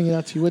was putting it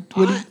out to you. What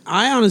do you,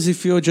 I honestly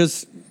feel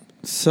just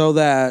so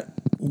that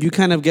you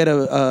kind of get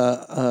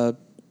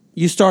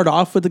you start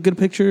off with a good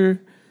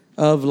picture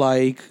of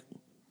like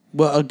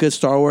what a good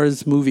Star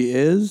Wars movie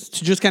is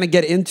to just kind of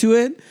get into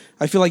it.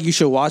 I feel like you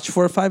should watch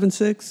 4, 5, and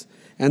 6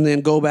 and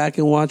then go back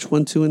and watch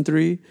 1, 2, and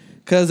 3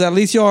 because at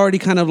least you're already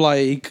kind of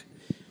like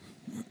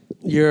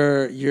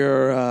your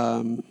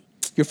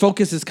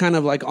focus is kind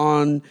of like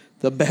on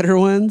the better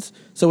ones.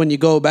 So when you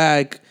go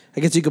back, I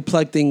guess you could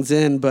plug things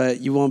in, but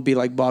you won't be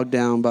like bogged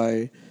down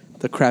by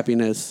the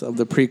crappiness of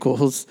the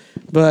prequels.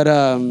 But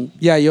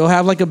you'll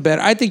have like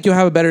I think you'll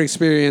have a better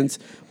experience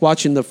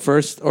watching the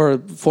first or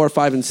 4,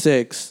 5, and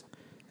 6,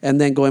 and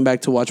then going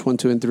back to watch 1,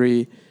 2, and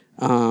 3.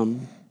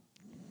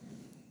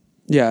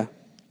 Yeah.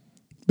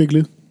 Big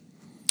Lou?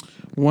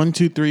 1,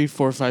 2, 3,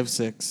 4, 5,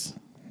 6.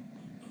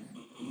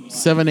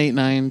 7, 8,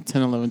 9,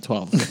 10, 11,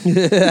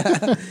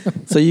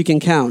 12. So you can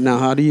count. Now,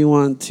 how do you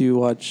want to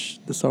watch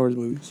the Star Wars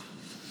movies?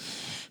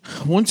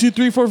 1, 2,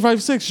 3, 4,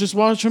 5, 6. Just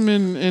watch them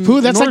in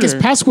Fool, that's in like his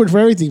order. password for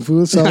everything,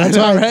 fool. So that's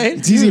know, why right?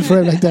 it's easy for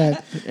him like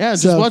that. Yeah,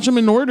 just So- watch them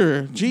in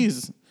order.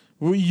 Jeez.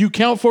 You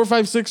count 4,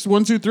 5, 6,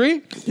 1, 2,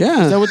 3?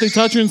 Yeah. Is that what they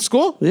taught you in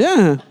school?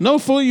 Yeah. No,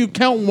 fool. You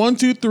count 1,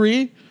 2,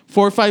 3,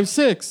 4, 5,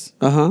 6.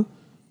 Uh-huh.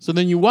 So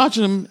then you watch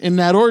them in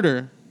that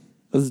order.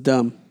 That's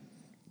dumb.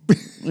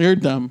 You're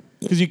dumb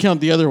because you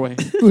count the other way.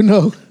 Who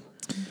know?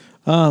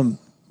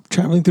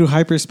 Traveling through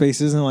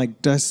hyperspace isn't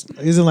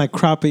like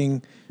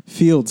cropping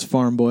fields,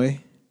 farm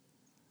boy.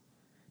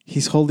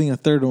 He's holding a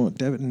third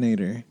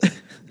detonator.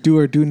 Do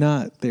or do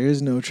not. There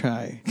is no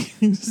try.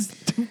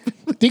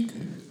 Think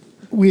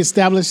we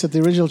established that the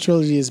original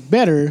trilogy is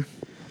better,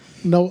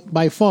 no,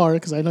 by far,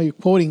 because I know you're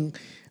quoting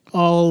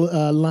all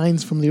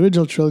lines from the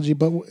original trilogy.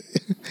 But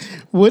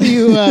what do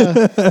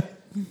you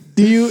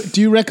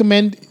do you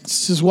recommend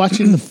just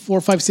watching the 4,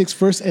 5, 6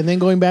 first and then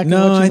going back? and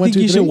No, watching I 1, think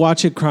 2, you 3? should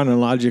watch it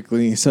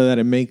chronologically so that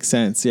it makes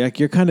sense. Like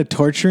you're kind of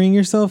torturing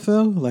yourself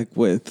though, like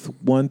with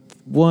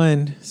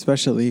one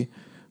especially.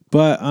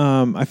 But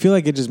I feel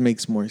like it just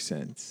makes more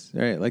sense,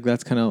 right? Like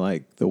that's kind of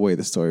like the way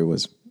the story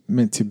was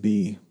meant to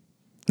be.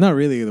 Not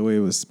really the way it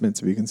was meant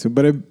to be consumed,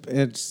 but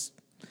it's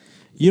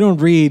you don't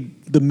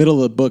read the middle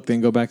of the book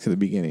then go back to the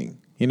beginning.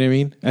 You know what I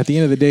mean? At the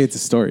end of the day, it's a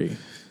story.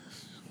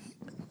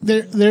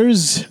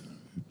 There's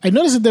I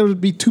noticed that there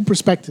would be two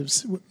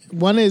perspectives.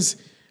 One is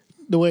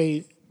the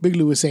way Big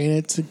Lou was saying it,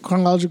 it's in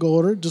chronological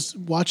order. Just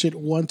watch it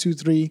 1, 2,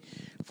 3,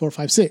 4,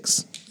 5,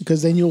 6,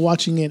 because then you're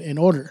watching it in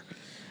order.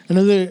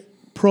 Another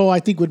pro I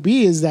think would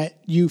be is that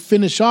you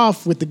finish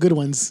off with the good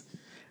ones,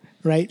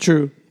 right?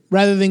 True.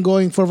 Rather than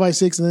going 4, 5,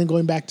 6 and then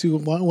going back to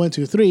 1,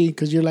 2, 3,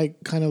 because you're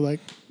like kind of like,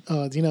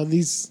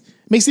 these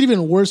makes it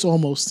even worse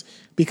almost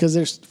because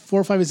there's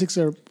 4, 5, and 6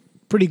 are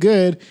pretty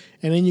good,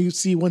 and then you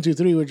see 1, 2,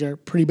 3 which are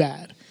pretty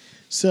bad.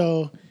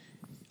 So,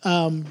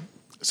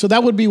 so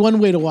that would be one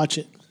way to watch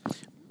it.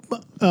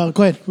 Go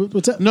ahead.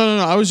 What's up? No.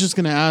 I was just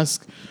gonna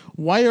ask,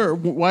 why are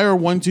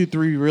 1, 2,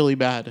 3 really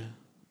bad?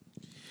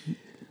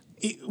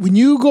 When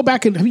you go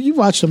back and you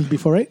watched them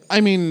before, right? I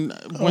mean,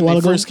 when while they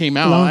ago? first came A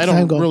out, long I time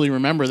don't ago. really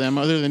remember them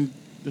other than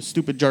the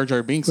stupid Jar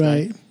Jar Binks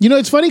Right. guy. You know,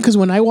 it's funny because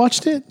when I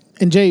watched it,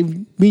 and Jay,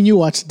 me and you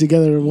watched it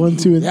together, 1,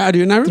 2, and Yeah,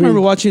 dude. And I 3. remember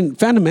watching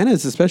Phantom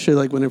Menace, especially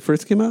like when it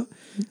first came out.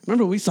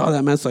 Remember we saw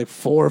that mess like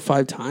 4 or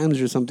 5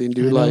 times or something,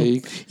 dude.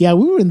 Like, Yeah,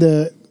 we were in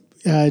the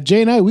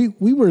Jay and I. We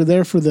were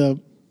there for the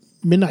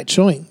midnight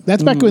showing.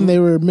 That's back when they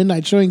were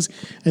midnight showings,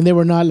 and they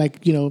were not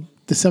like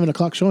the 7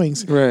 o'clock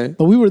showings. Right.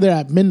 But we were there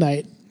at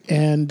midnight,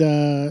 and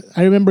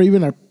I remember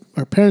even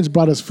our parents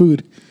brought us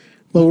food.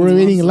 While we were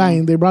waiting in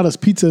line, they brought us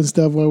pizza and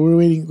stuff while we were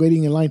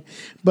waiting in line.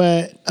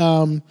 But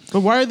But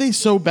why are they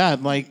so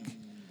bad? Like,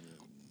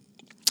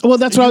 well,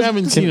 that's You what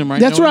haven't seen 'em, right?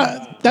 That's No?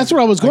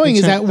 where I was going.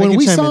 Is that when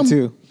we saw them,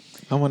 too.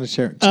 I want to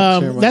share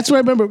mine. that's what I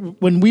remember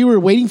when we were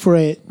waiting for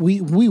it. We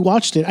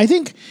watched it. I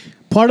think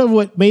part of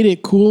what made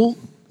it cool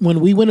when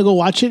we went to go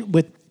watch it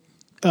with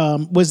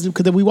was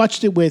because we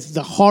watched it with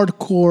the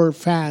hardcore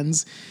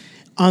fans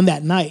on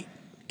that night,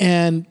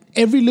 and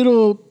every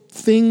little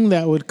thing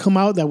that would come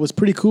out that was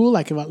pretty cool,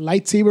 like if a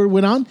lightsaber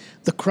went on,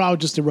 the crowd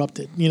just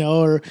erupted.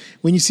 Or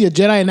when you see a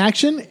Jedi in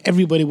action,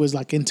 everybody was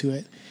like into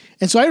it.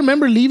 And so I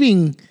remember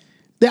leaving.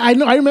 I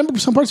remember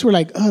some parts were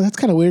like, oh, that's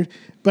kind of weird.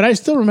 But I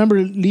still remember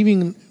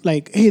leaving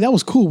like, hey, that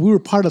was cool. We were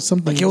part of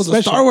something. it was a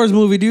special. Star Wars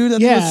movie, dude. That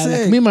Yeah, was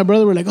sick. like me and my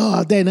brother were like,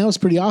 oh, dang, that was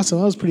pretty awesome.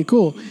 That was pretty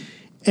cool.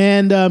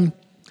 And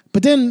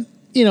but then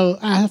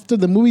after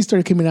the movie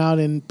started coming out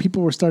and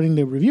people were starting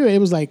to review it, it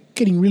was like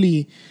getting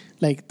really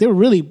like they were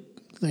really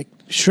like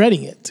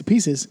shredding it to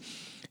pieces.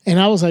 And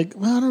I was like,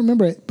 well, I don't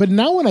remember it. But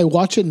now when I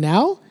watch it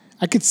now,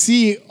 I could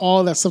see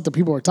all that stuff that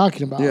people were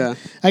talking about. Yeah.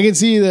 I can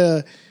see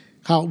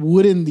how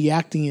wooden the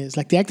acting is.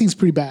 Like the acting's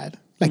pretty bad.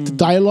 Like the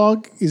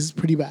dialogue is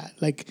pretty bad.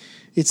 Like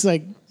it's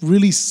like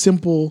really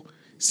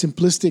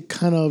simplistic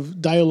kind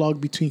of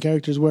dialogue between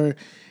characters where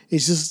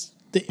it's just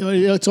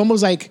it's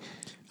almost like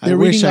I they're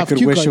wish reading I off could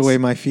cue wish cards. away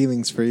my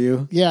feelings for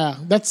you. Yeah,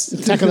 that's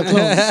Attack of the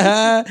Clones.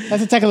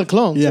 That's Attack of the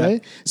Clones, Yeah.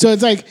 right? So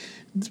it's like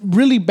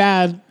really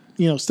bad,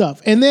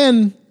 stuff. And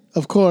then,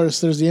 of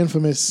course, there's the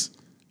infamous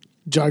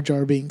Jar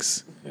Jar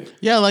Binks.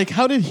 yeah, like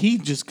how did he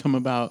just come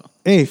about?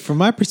 Hey, from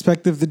my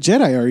perspective, the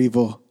Jedi are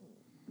evil.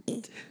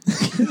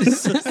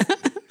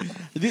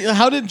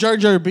 How did Jar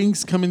Jar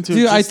Binks come into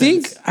Dude,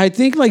 existence? I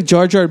think like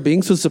Jar Jar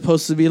Binks was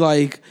supposed to be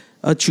like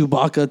a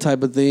Chewbacca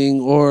type of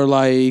thing, or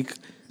like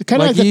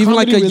Kinda like the even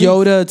like a comedy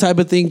relief. Yoda type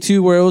of thing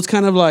too, where it was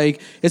kind of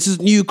like it's this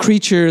new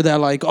creature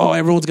that like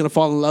everyone's gonna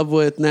fall in love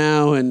with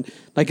now, and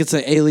like it's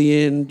an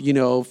alien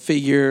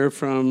figure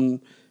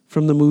from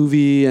the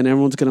movie, and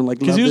everyone's gonna like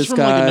Because love he was this from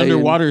guy. like an and-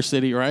 underwater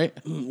city, right?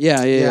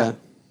 Yeah.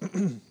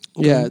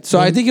 Yeah, so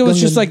I think it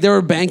was just like they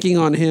were banking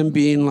on him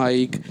being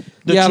like,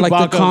 The like Chewbacca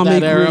the of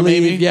comic that era,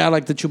 relief, maybe? yeah,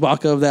 like the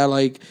Chewbacca of that.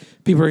 Like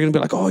people are gonna be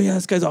like, oh yeah,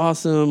 this guy's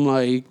awesome.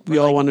 Like we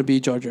all want to be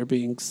Jar Jar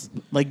Binks,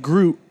 Like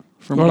Groot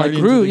from or like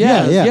Guardians of Groot, the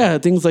yeah, Yeah.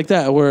 things like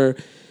that. Where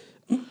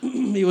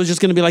he was just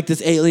gonna be like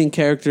this alien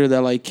character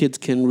that like kids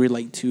can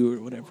relate to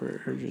or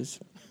whatever, or just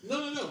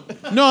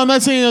No, I'm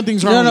not saying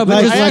nothing's wrong. No, with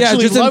but Groot. just- I yeah,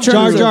 actually just in love terms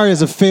Jar Groot. Jar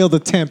is a failed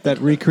attempt at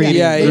recreating.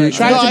 Yeah, Groot. yeah.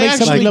 Trying No, to I make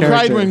actually something cried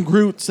character. when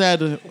Groot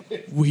said,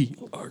 "We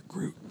are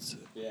Groots."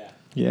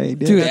 Yeah, he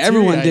did. dude, That's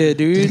everyone teary-eyed.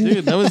 did, dude.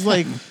 Dude, that was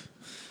like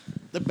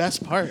the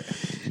best part.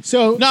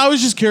 So No, I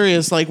was just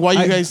curious, like why you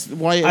I guys,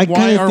 why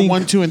kinda are think-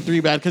 1, 2, and 3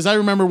 bad? Because I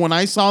remember when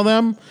I saw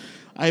them,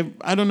 I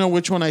don't know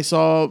which one I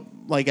saw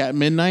like at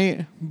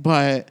midnight,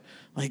 but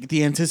like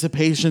the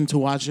anticipation to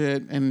watch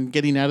it and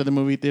getting out of the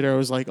movie theater, I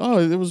was like, oh,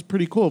 it was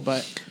pretty cool.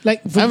 But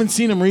like I haven't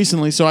seen them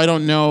recently, so I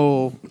don't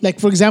know. like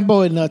for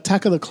example in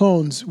Attack of the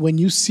Clones, when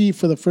you see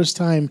for the first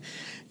time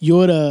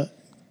Yoda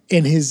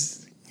in his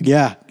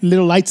Yeah.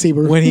 little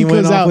lightsaber When he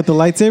went goes off out. with the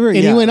lightsaber, And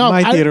he went off.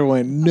 my theater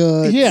went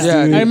nuts.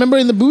 Yeah, dude. I remember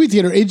in the movie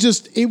theater,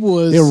 it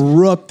was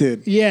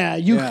Erupted. yeah,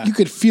 you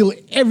could feel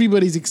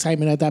everybody's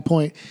excitement at that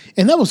point,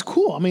 and that was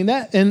cool. I mean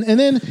that, and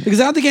then Because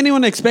I don't think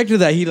anyone expected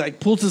that. He like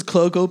pulls his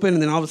cloak open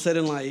and then all of a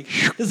sudden like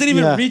doesn't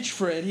even Yeah. reach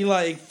for it. He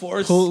like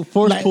force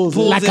like, pulls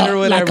pulls like it or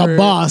a like whatever. a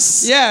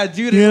boss. Yeah,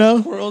 dude, You it know?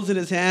 like twirls in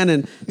his hand.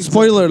 And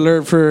spoiler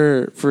alert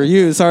for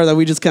you. Sorry that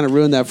we just kind of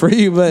ruined that for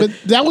you, But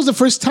that was the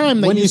first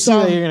time that When you you see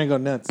saw. that, you're gonna go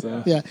nuts.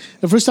 So. Yeah,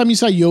 the first time you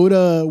saw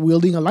Yoda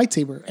wielding a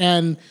lightsaber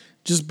and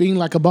just being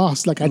like a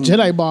boss, like a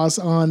Jedi boss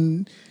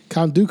on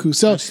Count Dooku.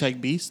 So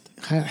Hashtag beast.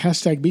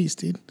 hashtag beast,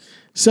 dude.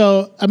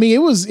 So I mean, it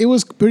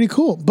was pretty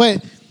cool,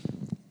 but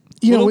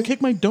you Well, know, don't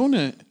kick my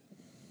donut.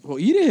 well,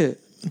 eat it.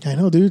 I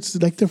know, dude. It's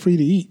like they're free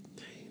to eat.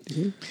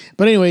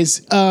 But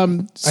anyways,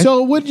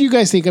 so what do you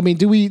guys think? I mean,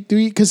 do we?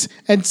 Because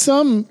in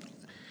some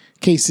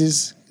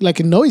cases, like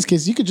in Noe's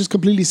case, you could just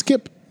completely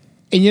skip,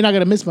 and you're not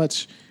gonna miss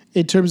much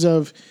in terms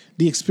of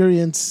the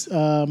experience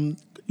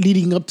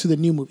leading up to the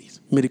new movies.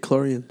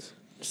 Midichlorians.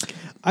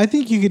 I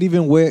think you could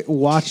even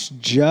watch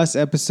just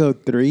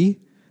episode 3,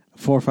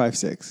 4, 5,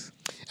 6.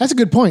 That's a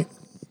good point.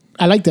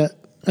 I like that.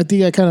 I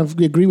think I kind of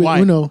agree with Why?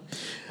 Uno.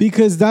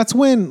 Because that's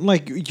when,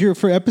 like, you're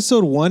for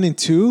episode 1 and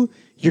 2,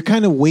 you're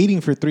kind of waiting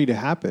for 3 to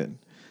happen.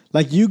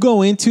 Like, you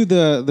go into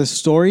the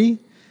story,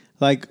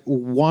 like,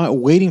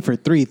 waiting for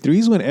 3. 3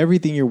 is when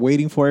everything you're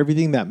waiting for,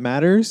 everything that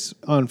matters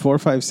on 4,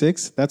 5,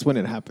 6, that's when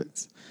it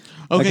happens.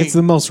 Like, Okay. it's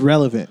the most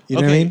relevant. You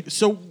know what I mean?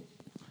 So,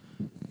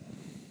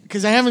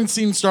 because I haven't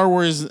seen Star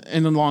Wars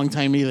in a long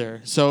time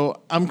either,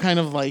 so I'm kind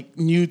of like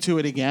new to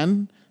it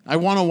again. I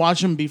want to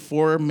watch them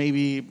before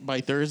maybe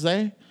by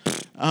Thursday.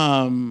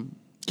 Yeah,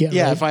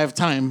 right. if I have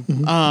time,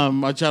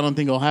 which I don't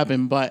think will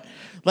happen. But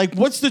like,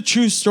 what's the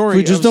true story?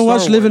 We just of don't Star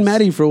watch Liv and Wars?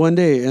 Maddie for one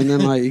day and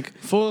then like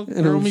Full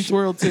and Girl I'm Meets sh-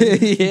 World too.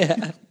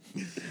 yeah.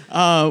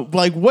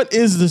 Like, what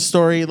is the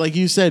story? Like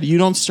you said, you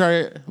don't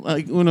start,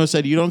 like Uno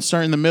said, you don't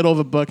start in the middle of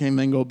a book and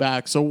then go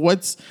back. So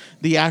what's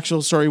the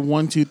actual story?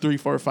 1, 2, 3,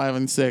 4, 5,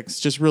 and 6.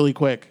 Just really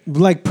quick.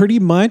 Like, pretty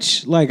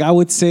much, like, I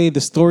would say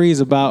the story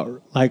is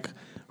about, like,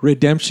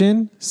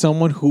 redemption,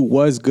 someone who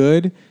was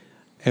good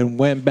and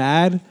went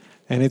bad,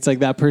 and it's like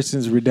that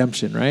person's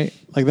redemption, right?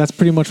 Like, that's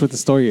pretty much what the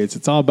story is.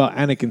 It's all about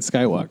Anakin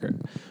Skywalker.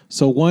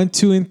 So 1,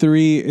 2, and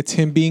 3, it's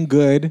him being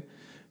good.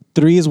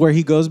 3 is where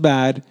he goes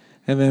bad.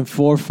 And then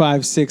 4,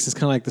 5, 6 is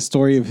kind of like the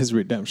story of his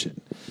redemption.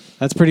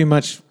 That's pretty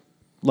much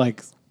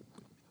like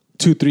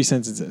 2, 3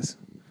 sentences.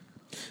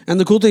 And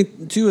the cool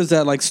thing too is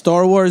that like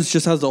Star Wars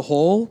just as a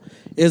whole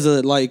is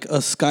a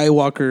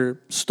Skywalker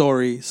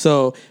story.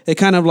 So it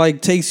kind of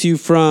like takes you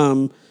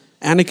from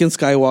Anakin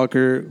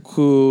Skywalker,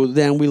 who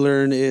then we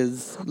learn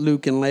is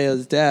Luke and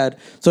Leia's dad.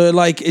 So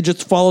it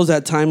just follows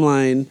that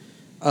timeline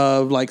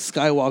of like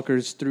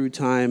Skywalkers through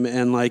time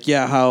and like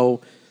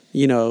how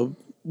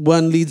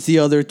one leads the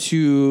other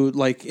to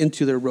like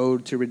into their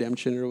road to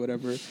redemption or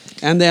whatever.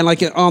 And then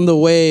like on the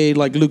way,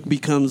 like Luke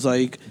becomes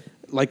like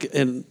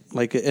an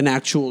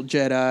actual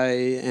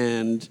Jedi,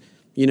 and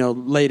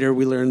later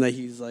we learn that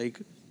he's like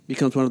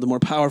becomes one of the more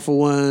powerful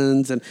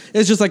ones, and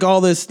it's just like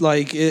all this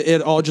like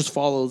it all just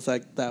follows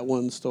like that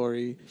one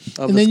story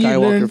of And the then you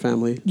Skywalker learn-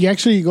 family. You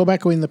actually go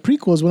back in the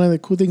prequels. One of the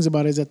cool things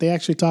about it is that they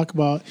actually talk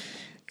about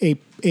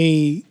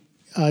a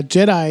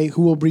Jedi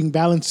who will bring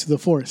balance to the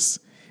Force.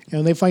 And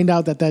when they find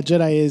out that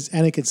Jedi is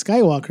Anakin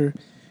Skywalker,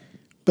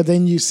 but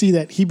then you see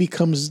that he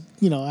becomes,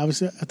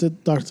 obviously after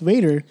Darth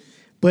Vader.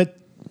 But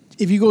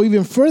if you go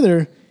even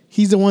further,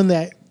 he's the one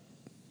that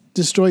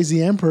destroys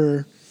the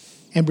Emperor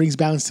and brings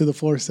balance to the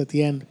Force at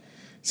the end.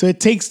 So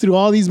it takes through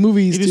all these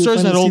movies. He to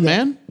destroys finally that see old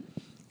man?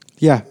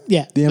 Yeah.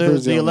 Yeah. The The,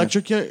 Emperor's the old man.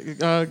 electric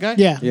guy?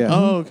 Yeah. Yeah.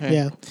 Oh, okay.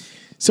 Yeah.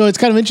 So it's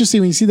kind of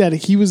interesting when you see that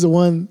he was the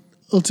one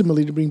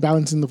ultimately to bring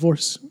balance in the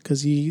Force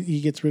because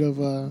he gets rid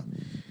of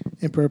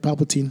Emperor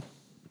Palpatine.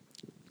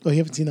 Oh, you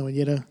haven't seen that one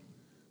yet,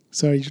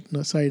 Sorry,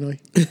 Noe.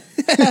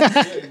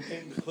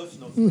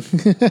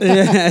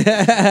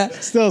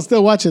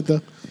 Still watch it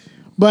though.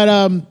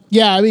 But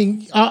yeah, I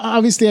mean,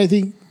 obviously, I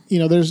think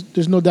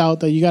there's no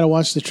doubt that you got to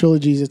watch the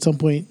trilogies at some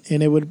point,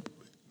 and it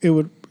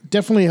would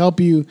definitely help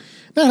you.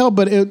 Not help,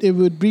 but it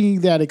would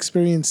bring that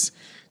experience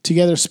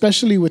together,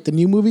 especially with the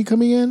new movie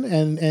coming in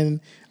and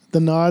the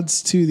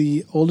nods to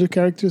the older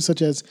characters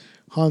such as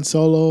Han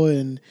Solo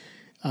and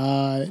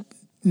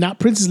not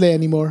Princess Leia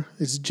anymore.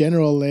 It's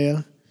General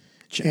Leia.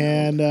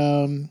 And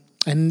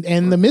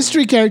the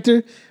mystery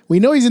character, we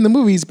know he's in the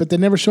movies, but they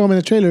never show him in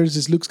the trailers,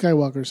 is Luke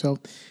Skywalker. So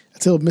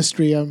that's a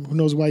mystery. Who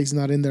knows why he's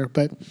not in there.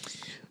 But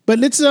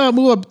let's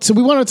move up. So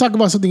we want to talk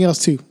about something else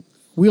too.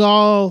 We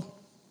all,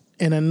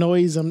 and I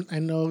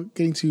know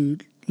getting to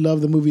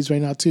love the movies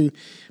right now too.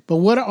 But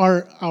what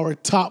are our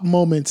top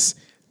moments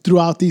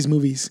throughout these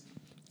movies?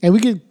 And we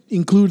could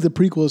include the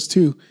prequels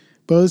too.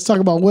 But let's talk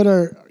about what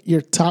are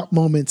your top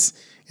moments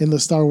in the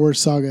Star Wars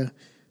saga.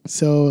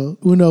 So,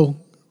 Uno,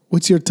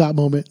 what's your top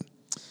moment?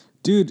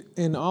 Dude,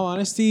 in all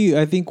honesty,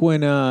 I think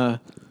when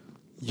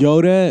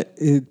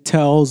Yoda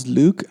tells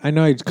Luke, I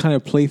know I kind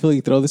of playfully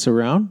throw this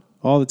around,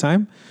 all the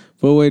time.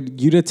 But when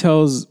Yoda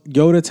tells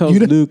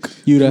Yoda? Luke,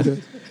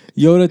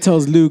 Yoda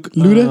tells Luke,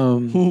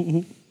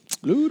 Luda?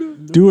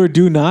 do or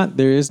do not,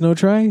 there is no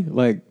try.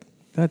 Like,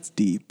 that's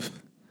deep.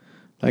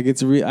 Like,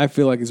 I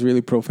feel like it's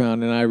really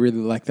profound, and I really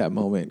like that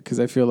moment because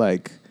I feel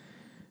like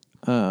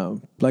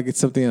it's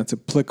something that's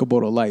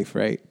applicable to life,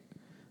 right?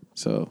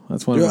 So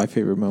that's one of my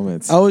favorite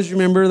moments. I always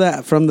remember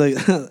that from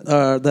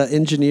the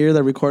engineer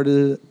that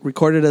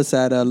recorded us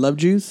at Love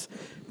Juice.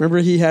 Remember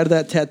he had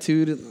that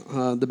tattooed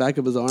on the back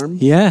of his arm?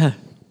 Yeah.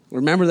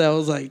 Remember that? I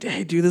was like,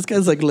 hey, dude, this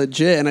guy's like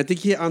legit. And I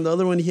think on the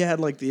other one, he had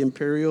like the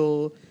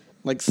Imperial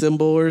like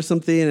symbol or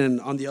something. And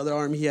on the other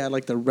arm, he had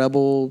like the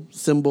Rebel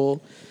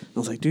symbol. I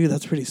was like, dude,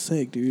 that's pretty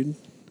sick, dude.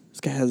 This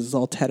guy has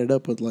all tatted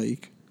up with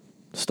like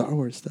Star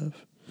Wars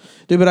stuff.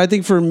 Dude, but I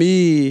think for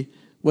me,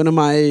 one of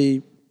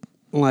my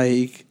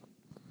like,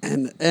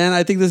 and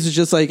I think this is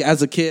just like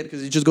as a kid,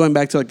 because it's just going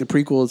back to like the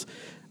prequels.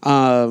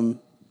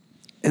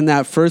 And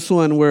that first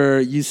one where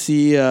you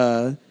see,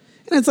 and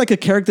it's like a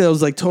character that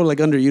was like totally like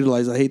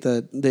underutilized. I hate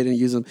that they didn't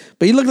use him,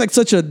 but he looked like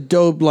such a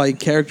dope like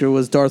character,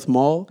 was Darth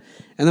Maul.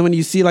 And then when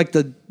you see like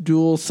the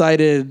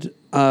dual-sided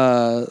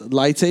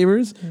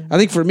lightsabers, I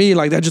think for me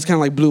like that just kind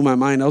of like blew my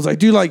mind. I was like,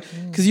 dude, like,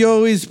 because you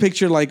always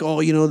picture like,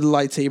 oh, you know, the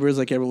lightsabers,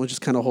 like everyone's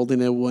just kind of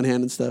holding it with one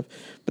hand and stuff.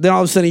 But then all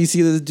of a sudden you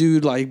see this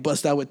dude like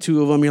bust out with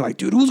two of them. You're like,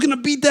 dude, who's gonna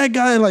beat that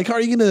guy? Like, how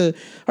are you gonna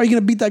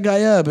beat that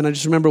guy up? And I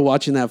just remember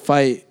watching that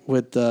fight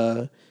with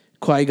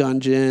Qui-Gon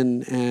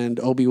Jinn and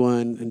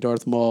Obi-Wan and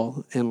Darth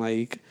Maul, and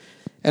I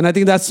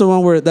think that's the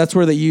one where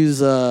they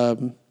use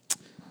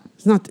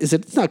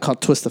it's not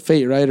called Twist of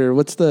Fate, right? Or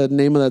what's the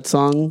name of that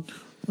song?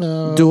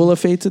 Duel of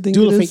Fates, I think.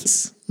 Duel it of is.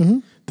 Fates. Mm-hmm.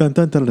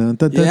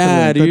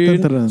 Yeah,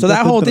 dude. So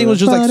that whole thing was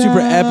just like super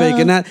epic,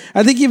 and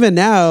I think even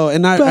now,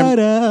 and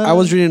I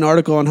was reading an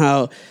article on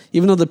how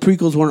even though the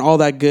prequels weren't all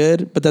that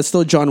good, but that's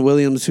still John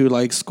Williams who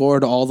like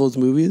scored all those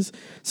movies.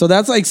 So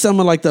that's like some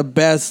of like the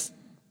best,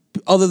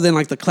 other than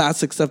like the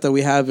classic stuff that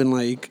we have in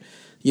like,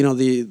 you know,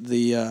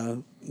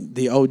 the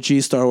OG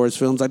Star Wars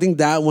films. I think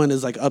that one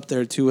is like up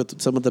there too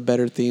with some of the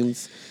better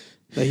themes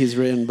that he's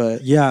written.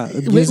 But yeah,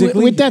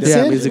 with that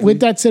said, musically. with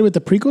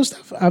the prequel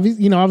stuff, I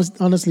was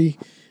honestly,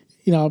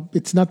 you know,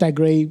 it's not that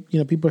great. You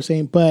know, people are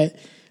saying, but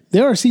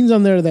there are scenes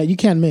on there that you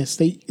can't miss.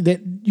 That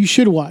you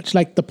should watch.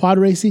 Like the pod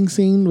racing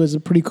scene was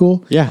pretty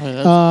cool. Yeah, that's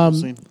a cool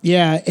scene.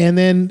 Yeah, and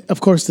then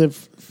of course the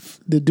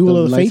Duel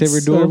of the Fates.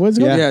 lightsaber duel? Or what's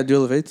it called? yeah,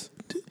 Duel of Fates.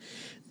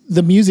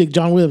 The music,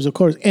 John Williams, of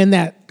course, and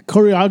that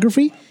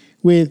choreography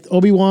with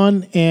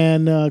Obi-Wan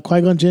and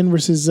Qui-Gon Jinn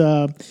versus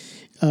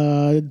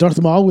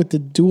Darth Maul with the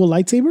dual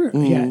lightsaber.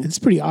 Yeah, it's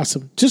pretty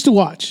awesome. Just to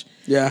watch.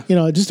 Yeah. You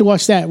know, just to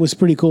watch that was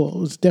pretty cool.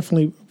 It was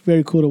definitely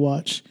very cool to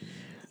watch.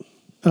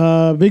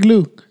 Big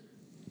Lou,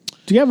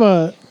 do you have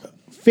a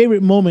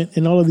favorite moment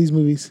in all of these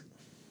movies?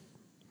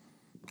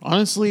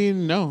 Honestly,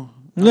 no.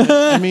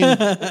 I mean,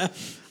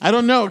 I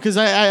don't know because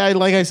I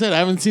like I said, I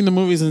haven't seen the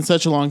movies in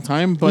such a long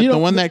time. But the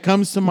one that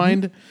comes to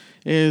mind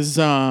is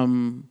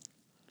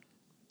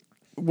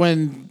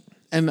when,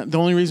 and the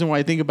only reason why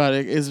I think about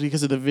it is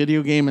because of the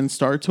video game and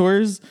Star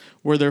Tours,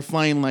 where they're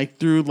flying like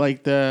through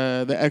like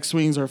the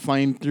X-wings are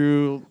flying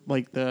through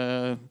like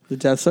the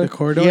Death Star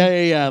corridor.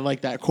 yeah,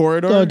 like that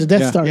corridor. Oh, the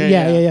Death Star.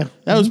 Yeah.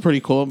 That was pretty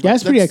cool. Yeah,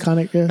 it's pretty That's-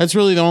 iconic. Yeah. That's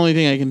really the only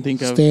thing I can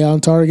think of. Stay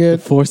on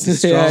target. Force is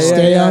strong. Yeah,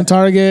 Stay on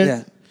target.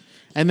 Yeah.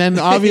 And then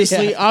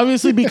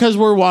obviously because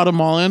we're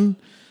Guatemalan,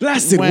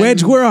 Blasted when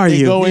Wedge, where are they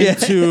you? go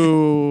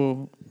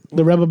into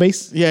The Rebel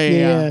base.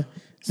 Yeah.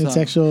 It's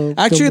So- actual.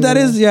 Actually, that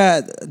is,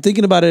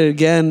 thinking about it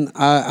again,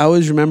 I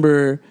always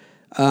remember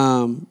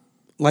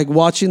like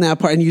watching that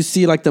part, and you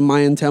see like the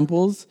Mayan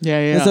temples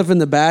and stuff in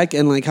the back,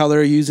 and like how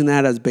they're using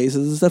that as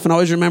bases and stuff. And I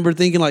always remember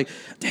thinking like,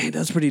 dang,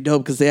 that's pretty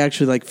dope, because they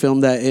actually like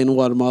filmed that in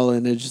Guatemala,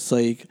 and it's just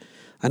like,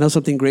 I know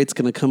something great's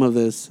going to come of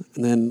this.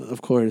 And then,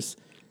 of course,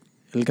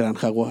 El Gran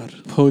Jaguar.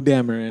 Poe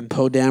Dameron.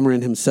 Poe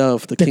Dameron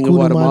himself, the king of Tecún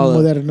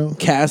Guatemala, Moderno.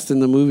 cast in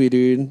the movie,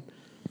 dude.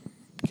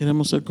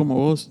 Queremos ser como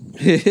vos.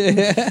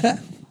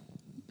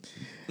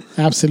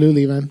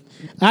 Absolutely, man.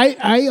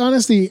 I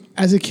honestly,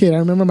 as a kid, I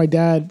remember my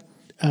dad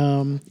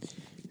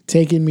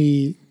taking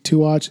me to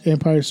watch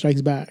Empire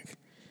Strikes Back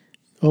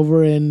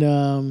over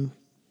in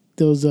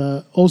those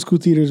old school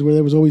theaters where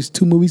there was always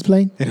two movies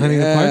playing. In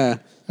Huntington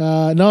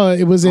Park? No,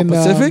 it was in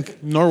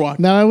Pacific? Norwalk.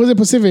 No, it wasn't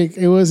Pacific.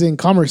 It was in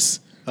Commerce.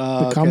 The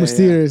okay, Commerce yeah.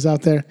 theaters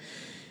out there.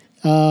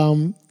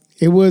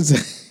 It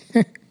was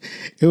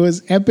it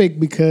was epic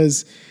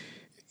because,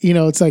 you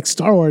know, it's like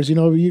Star Wars. You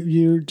know,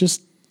 you're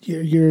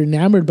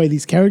enamored by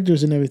these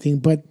characters and everything.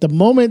 But the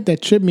moment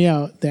that tripped me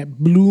out, that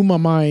blew my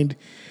mind,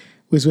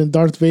 was when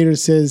Darth Vader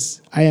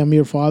says, "I am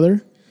your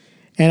father,"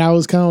 and I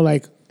was kind of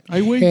like,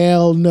 I wait.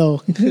 hell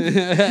no.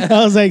 I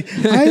was like,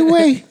 I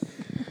wait.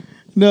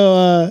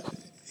 No,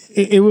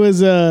 it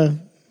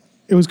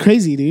was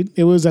crazy, dude.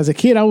 It was, as a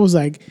kid, I was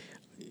like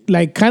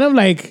kind of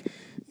like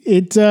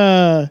it.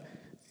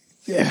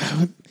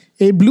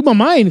 It blew my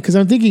mind because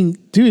I'm thinking,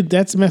 dude,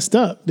 that's messed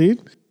up,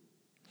 dude.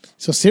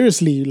 So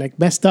seriously, like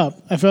messed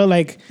up. I felt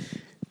like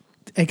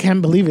I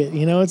can't believe it.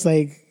 You know, it's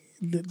like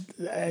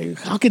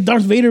how could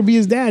Darth Vader be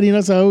his dad? You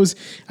know, so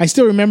I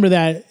still remember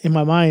that in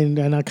my mind,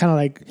 and I kind of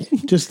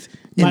like just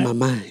In my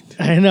mind.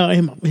 I know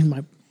in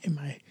my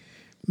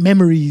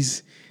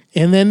memories.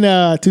 And then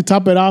to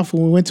top it off,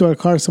 when we went to our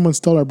car, someone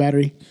stole our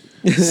battery.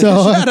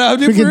 So Shut up,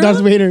 dude, for freaking real?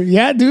 Darth Vader,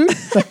 yeah, dude,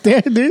 like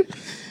that, dude.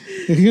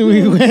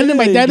 We went, and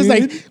my dad is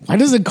like, "Why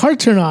does the car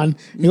turn on?"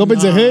 He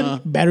opens the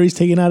hood, battery's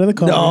taken out of the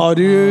car. No,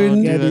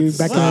 dude. Yeah, dude,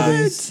 back in the What?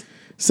 days.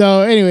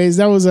 So, anyways,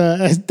 that was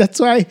that's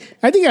why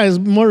I think I was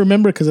more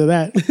remember because of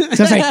that. So I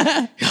was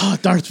like, "Oh,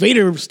 Darth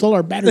Vader stole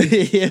our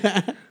battery."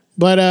 Yeah.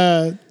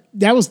 But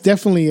that was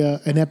definitely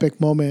an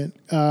epic moment.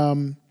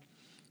 Then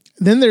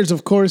there's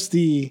of course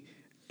the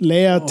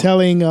Leia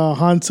telling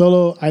Han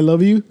Solo, "I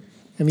love you,"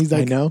 and he's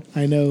like, I know.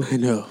 I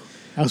know.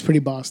 That was pretty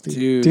boss,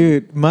 dude. Dude.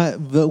 Dude,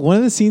 one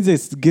of the scenes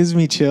that gives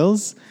me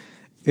chills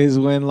is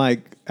when,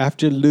 like,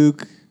 after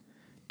Luke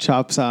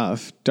chops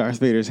off Darth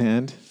Vader's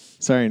hand.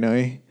 Sorry,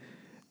 Noe.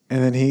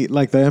 And then he,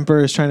 like, the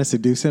Emperor is trying to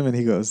seduce him, and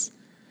he goes,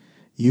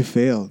 "You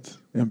failed,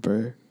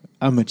 Emperor.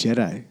 I'm a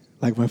Jedi,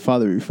 like my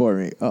father before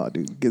me." Oh,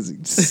 dude,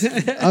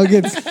 I'll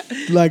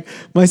get, like,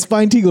 my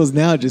spine tingles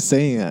now just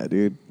saying that,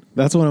 dude.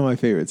 That's one of my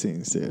favorite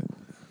scenes, too.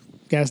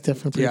 That's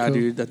definitely pretty Yeah, cool.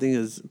 dude, that thing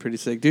is pretty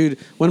sick. Dude,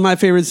 one of my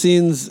favorite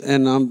scenes,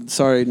 and I'm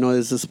sorry, no,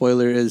 this is a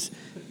spoiler, is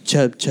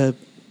chub chub.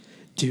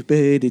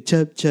 Doobity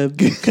chub chub.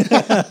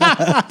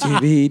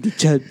 Doobity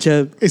chub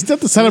chub. Is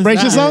that the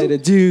celebration song?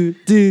 Do.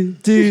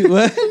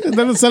 What? Is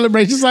that the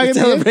celebration song? at the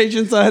end?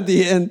 Celebration song at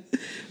the end.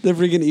 The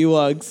freaking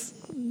Ewoks.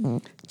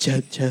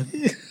 Chub chub.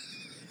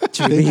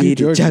 Thank you,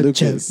 George Chub,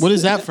 Lucas. What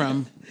is that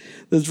from?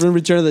 That's from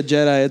Return of the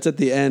Jedi. It's at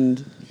the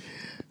end.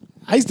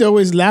 I used to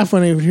always laugh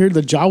when I would hear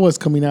the Jawas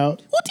coming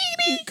out.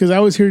 Because I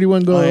always hear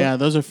one go, Oh yeah,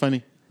 those are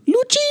funny.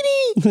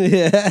 Lucini.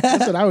 Yeah.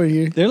 That's what I would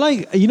hear. They're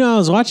like, I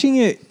was watching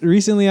it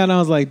recently, and I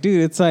was like,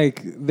 dude, it's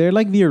like, they're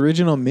like the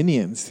original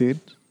Minions, dude.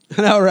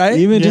 I know, right?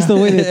 Even just the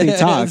way that they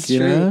talk, It's you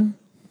true. know?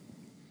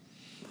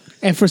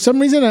 And for some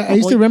reason, I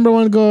used to remember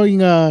one going,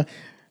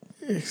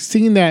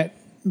 singing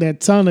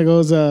that song that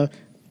goes, nah,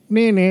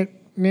 nah,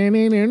 nah,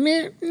 nah, nah,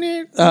 nah,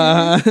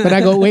 nah. But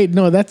I go, wait,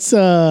 no, that's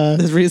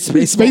That's really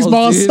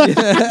Spaceballs.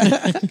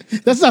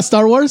 dude. that's not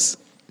Star Wars.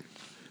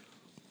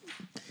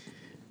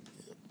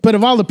 But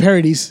of all the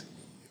parodies,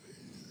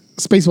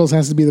 Spaceballs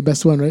has to be the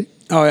best one, right?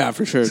 Oh yeah,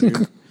 for sure,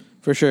 dude.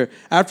 For sure.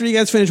 After you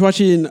guys finish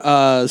watching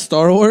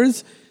Star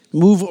Wars,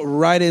 move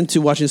right into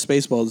watching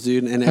Spaceballs,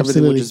 dude, and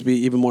everything will Absolutely. just be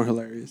even more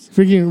hilarious.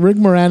 Freaking Rick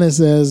Moranis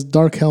as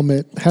Dark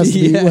Helmet has to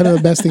be Yeah. one of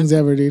the best things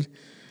ever, dude.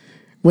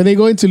 When they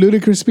go into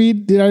ludicrous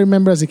speed, did I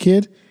remember as a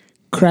kid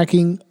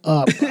cracking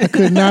up? I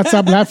could not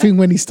stop laughing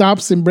when he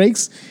stops and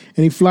brakes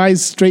and he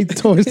flies straight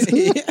towards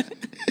them.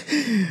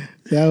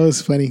 That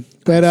was funny.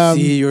 But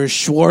See, your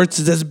Schwartz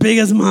is as big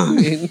as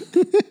mine.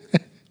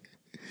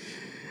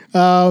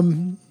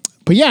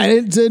 but yeah, any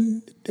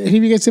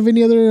of you guys have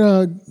any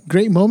other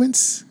great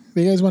moments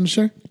that you guys want to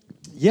share?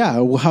 Yeah,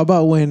 well, how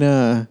about when,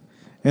 and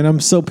I'm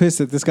so pissed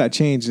that this got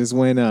changed, is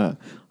when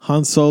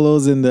Han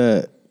Solo's in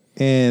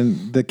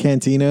the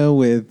cantina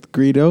with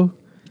Greedo,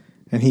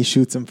 and he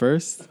shoots him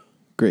first.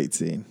 Great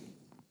scene.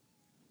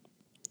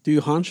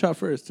 Dude, Han shot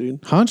first, dude.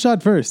 Han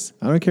shot first.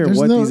 I don't care There's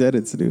what no- these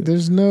edits do.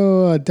 There's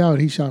no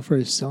doubt he shot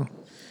first, so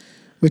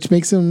which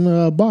makes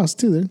him boss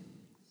too. Then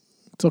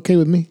it's okay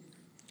with me.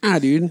 Ah,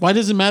 dude. Why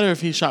does it matter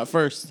if he shot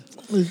first?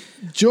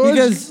 George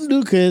Because-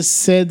 Lucas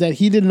said that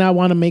he did not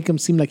want to make him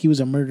seem like he was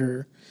a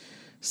murderer,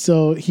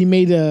 so he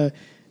made in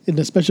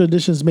the special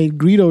editions made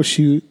Greedo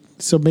shoot,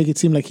 so make it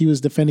seem like he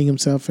was defending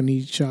himself and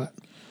he shot.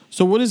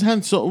 So what is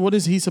Han Solo? What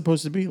is he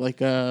supposed to be? Like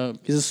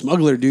He's a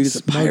smuggler, dude. He's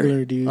a pirate.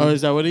 Smuggler, dude. oh,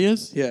 is that what he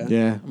is? Yeah.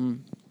 Yeah.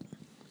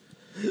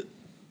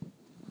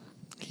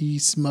 He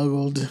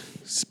smuggled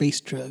space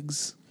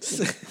drugs.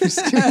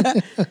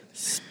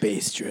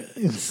 Space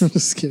drugs. I'm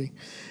just kidding.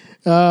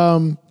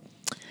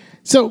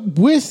 So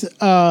with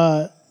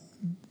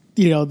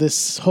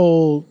this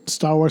whole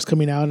Star Wars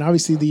coming out, and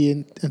obviously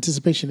the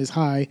anticipation is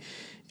high,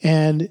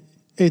 and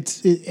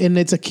it's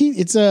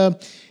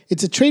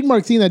a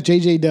trademark thing that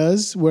JJ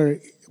does, where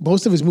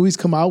most of his movies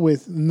come out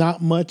with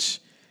not much,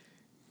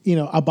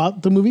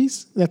 about the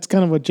movies. That's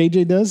kind of what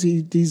JJ does.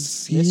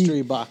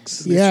 Mystery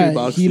box. Yeah, Mystery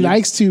box, he dude.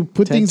 likes to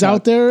put TED things Talk.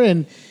 out there,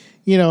 and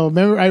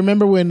I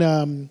remember when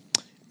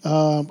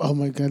oh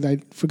my god, I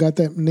forgot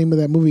that name of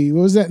that movie.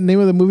 What was that name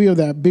of the movie of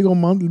that big old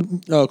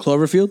mountain? Oh,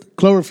 Cloverfield?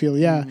 Cloverfield.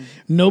 Yeah,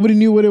 nobody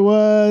knew what it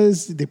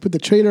was. They put the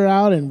trailer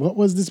out, and what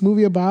was this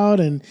movie about?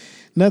 And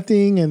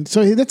nothing. And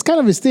so that's kind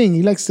of his thing.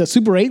 He likes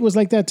Super 8 was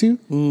like that too.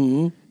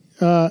 Mm-hmm.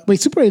 Wait,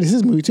 Super 8 is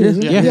his movie too.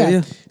 isn't it?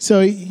 Yeah.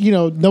 So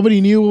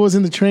nobody knew what was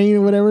in the train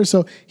or whatever.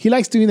 So he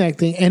likes doing that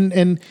thing, and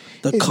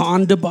The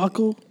Khan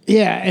debacle?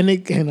 yeah, and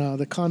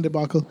the Khan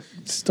debacle,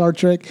 Star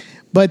Trek,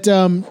 but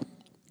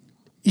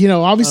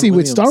obviously John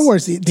with Star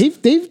Williams. Wars,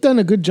 they've done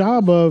a good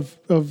job of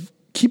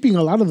keeping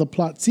a lot of the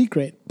plot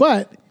secret.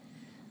 But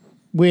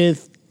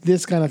with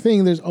this kind of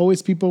thing, there's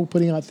always people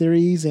putting out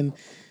theories and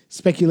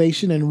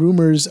speculation and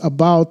rumors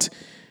about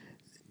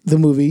the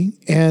movie,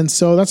 and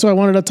so that's what I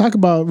wanted to talk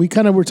about. We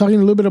kind of were talking a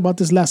little bit about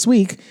this last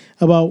week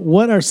about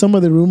what are some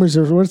of the rumors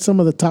or what are some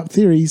of the top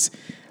theories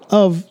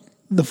of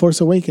The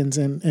Force Awakens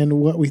and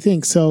what we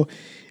think. So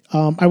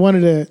I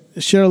wanted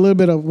to share a little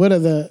bit of what are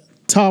the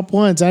top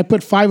ones. I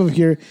put 5 of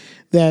here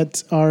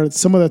that are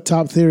some of the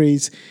top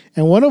theories,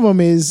 and one of them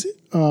is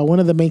one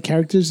of the main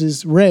characters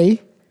is Rey,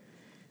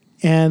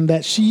 and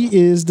that she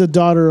is the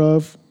daughter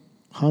of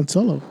Han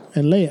Solo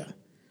and Leia.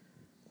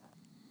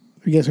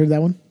 You guys heard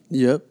that one?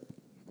 Yep.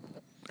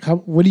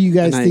 What do you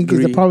guys And I think is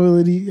the agree.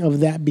 probability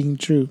of that being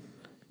true?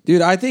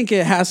 Dude, I think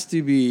it has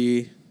to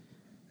be.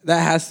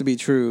 That has to be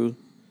true.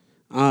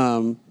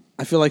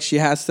 I feel like she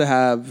has to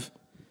have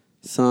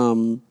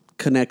some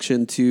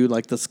connection to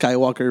like the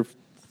Skywalker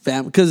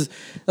family, because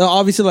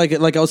obviously,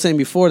 like I was saying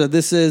before, that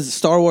this is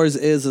Star Wars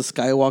is a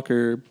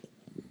Skywalker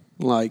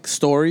like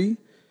story.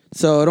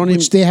 So it only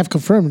Which they have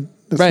confirmed.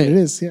 That's right, what it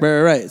is. Yeah.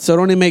 right. So it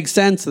only makes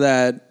sense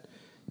that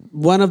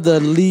one of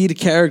the lead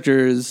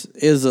characters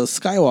is a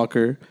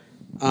Skywalker,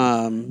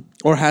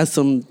 or has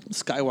some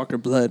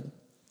Skywalker blood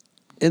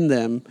in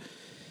them,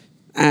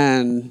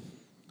 and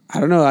I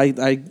don't know.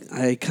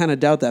 I kind of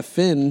doubt that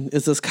Finn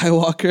is a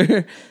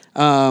Skywalker,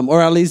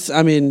 or at least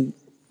I mean,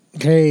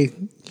 Hey,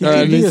 He Or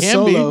at could be a least-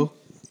 can be. solo.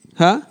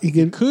 huh? he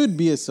could. Could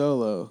be a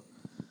solo.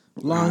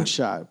 Long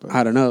shot. But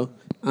I don't know.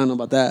 I don't know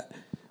about that,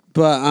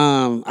 but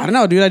I don't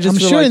know, dude. I just I'm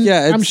feel sure.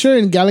 like I'm sure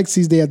in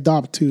galaxies they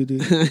adopt too,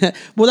 dude.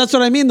 Well, that's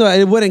what I mean, though.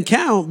 It wouldn't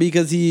count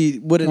because he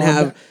wouldn't Oh,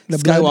 have the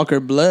blood?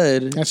 Skywalker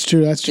blood That's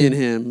true. That's true. in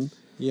him.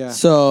 Yeah.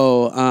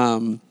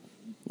 So,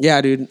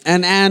 yeah, dude.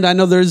 And I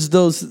know there's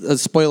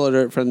those spoiler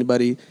alert for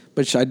anybody,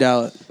 which I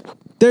doubt.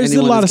 There's a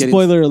anyone lot is of getting-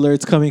 spoiler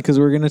alerts coming because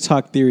we're gonna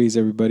talk theories,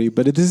 everybody.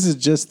 But this is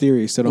just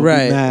theory, so don't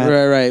Right, be mad.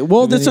 right.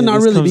 Well, if this is any of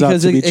not really comes out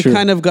because to be it true.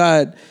 kind of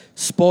got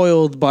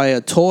spoiled by a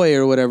toy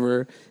or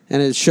whatever,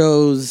 and it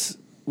shows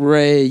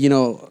Rey,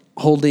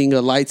 holding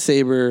a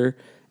lightsaber,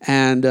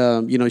 and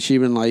she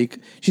even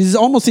she's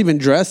almost even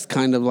dressed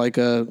kind of like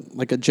a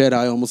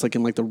Jedi, almost like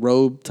in like the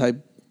robe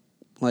type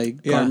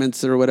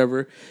garments or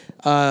whatever.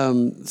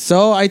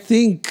 So I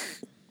think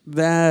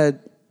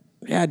that,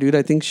 yeah, dude,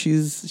 I think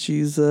she's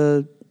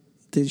a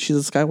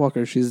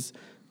Skywalker. She's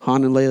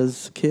Han and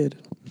Leia's kid.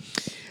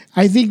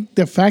 I think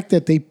the fact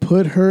that they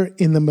put her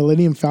in the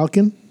Millennium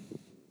Falcon,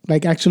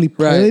 like actually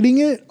piloting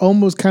it,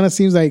 almost kind of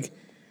seems like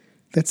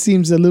that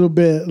seems a little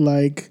bit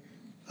like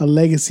a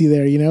legacy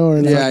there, or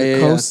like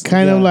Yeah.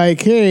 kind of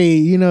like,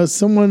 hey,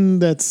 someone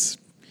that's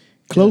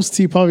close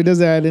to you probably does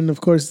that, and of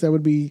course that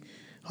would be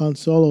Han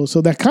Solo.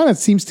 So that kind of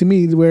seems to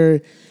me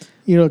where,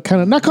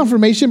 kind of not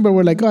confirmation, but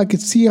we're like, oh, I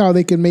could see how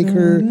they can make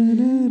her.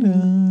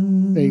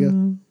 There you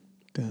go.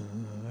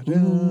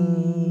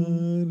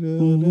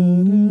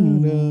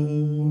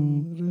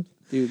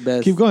 Dude,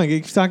 best. Keep going.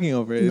 Keep talking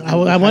over it.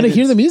 I want to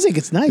hear the music.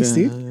 It's nice,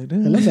 dude. I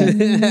love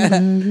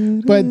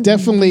that. But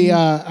definitely,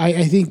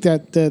 I think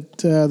that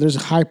there's a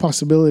high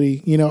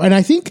possibility, and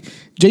I think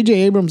J.J.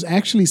 Abrams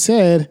actually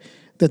said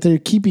that they're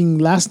keeping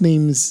last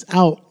names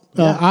out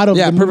of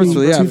Yeah, the movie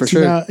purposefully, yeah, for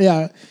sure. Out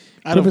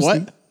Out of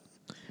what?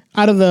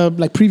 Out of the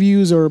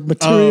previews or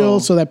material, Oh.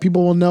 so that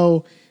people will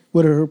know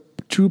what her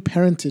true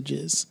parentage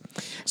is.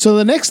 So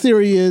the next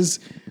theory is,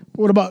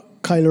 what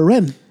about Kylo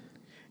Ren?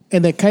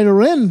 And that Kylo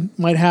Ren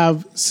might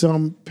have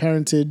some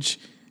parentage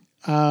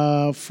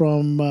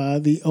from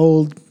the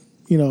old,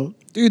 Dude,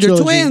 they're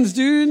trilogy. twins,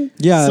 dude.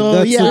 Yeah, So,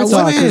 that's yeah, the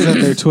talk women- is that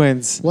they're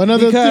twins. One of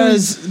the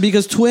theories.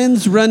 Because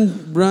twins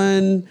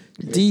run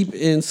deep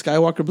in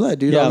Skywalker blood,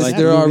 dude. Yeah, Obviously, like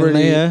they're Luke and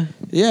already.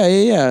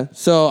 Leia. Yeah.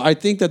 So I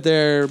think that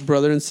they're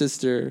brother and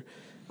sister.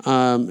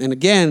 And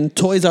again,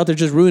 toys out there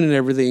just ruining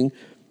everything.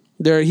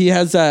 He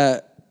has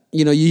that.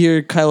 You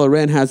hear Kylo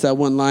Ren has that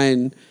one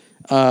line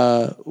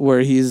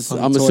where he's.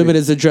 I'm toy. assuming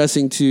it's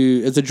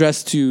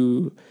addressed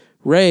to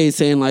Rey,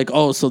 saying like,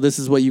 "Oh, so this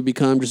is what you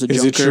become, just a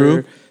Is junker." it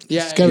true?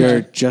 Yeah, Scavenger.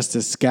 You're just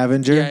a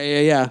scavenger.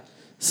 yeah.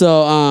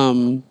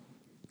 So,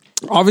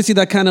 obviously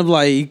that kind of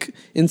like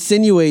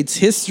insinuates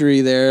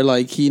history there.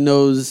 Like he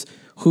knows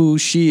who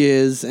she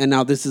is, and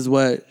now this is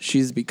what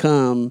she's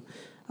become.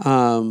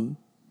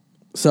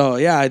 So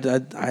yeah,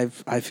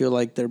 I feel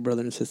like they're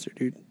brother and sister,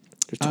 dude.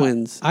 They're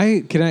twins.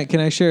 Can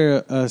I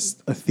share a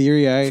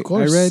theory I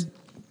course. read?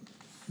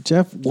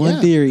 Jeff, one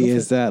Yeah, theory go for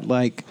is that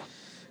like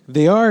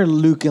they are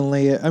Luke and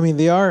Leia. I mean,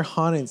 they are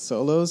Han and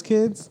Solo's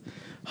kids.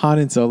 Han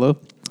and Solo.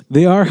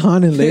 They are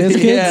Han and Leia's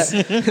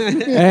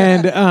kids.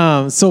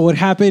 And so what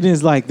happened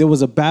is like there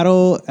was a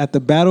battle at the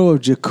Battle of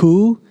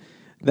Jakku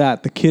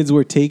that the kids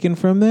were taken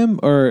from them,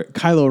 or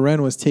Kylo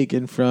Ren was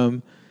taken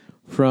from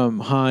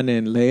Han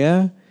and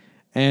Leia,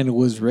 and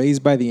was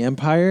raised by the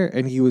Empire,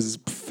 and he was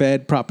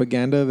fed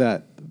propaganda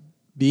that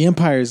the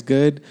Empire is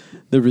good,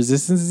 the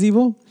Resistance is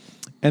evil,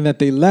 and that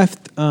they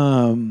left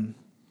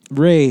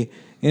Rey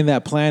in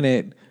that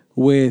planet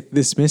with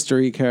this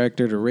mystery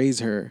character to raise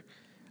her,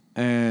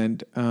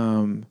 and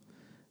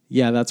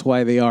that's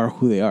why they are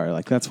who they are.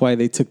 Like that's why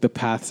they took the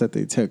paths that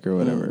they took, or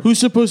whatever. Who's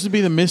supposed to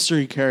be the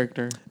mystery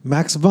character?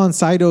 Max von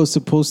Sydow is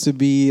supposed to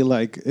be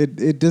like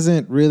it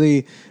doesn't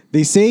really.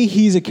 They say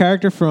he's a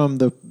character from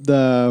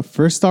the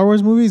first Star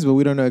Wars movies, but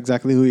we don't know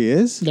exactly who he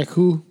is. Like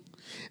who?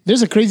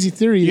 There's a crazy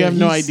theory. You that have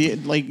no he's- idea.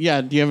 Like,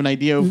 yeah, do you have an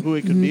idea of who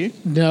it could be?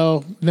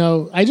 No.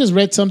 I just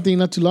read something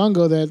not too long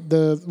ago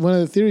that one of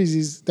the theories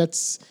is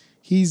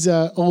he's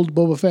old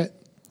Boba Fett.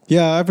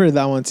 Yeah, I've heard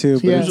that one too.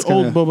 But Yeah. it's Who's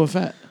old kinda- Boba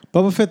Fett?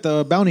 Boba Fett,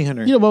 the bounty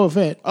hunter. You know Boba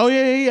Fett. Oh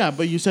yeah.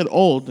 But you said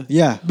old.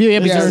 Yeah. Yeah,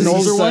 Is there an because-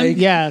 older one?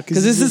 Yeah,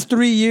 Because this is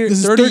 3 years, This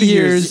is 30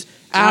 years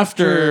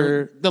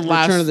after the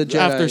last Return of the Jedi.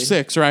 after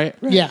 6, right?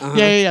 Yeah.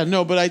 Yeah.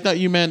 No, but I thought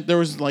you meant there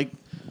was like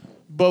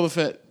Boba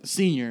Fett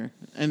Senior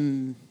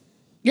and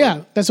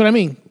Yeah, that's what I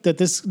mean. That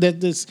this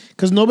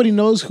because nobody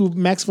knows who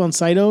Max von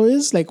Sydow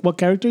is, like what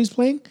character he's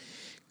playing.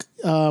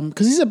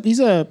 Because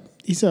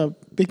he's a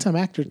big time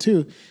actor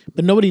too,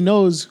 but nobody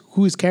knows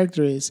who his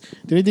character is.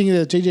 The only thing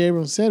that J.J.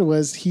 Abrams said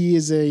was he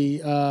is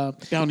a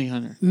bounty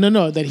hunter.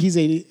 that he's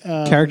a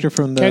Character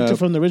from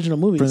the original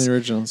movies, from the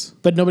originals.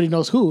 but nobody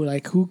knows who.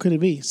 Like who could it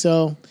be?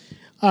 So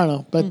I don't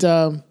know, but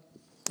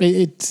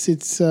it's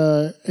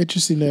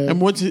interesting to. And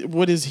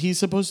what is he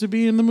supposed to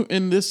be in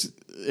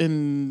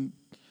the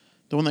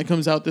one that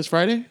comes out this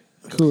Friday?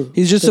 who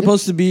He's just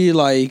supposed to be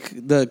like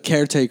the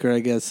caretaker, I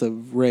guess,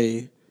 of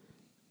Rey.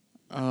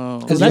 Oh,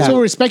 Because that's Yeah. what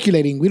we're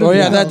speculating. We don't. Oh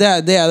yeah, know.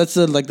 that's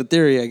like the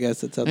theory, I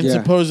guess. That's out and there.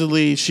 Yeah.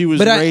 supposedly she was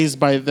But raised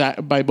by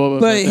Boba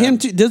But Fett. him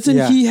too, doesn't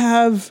Yeah. he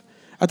have?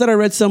 I thought I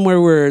read somewhere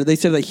where they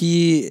said that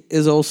he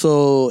is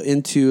also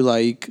into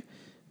like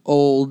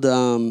old,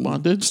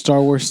 bondage.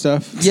 Star Wars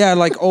stuff. yeah,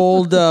 like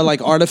old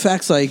like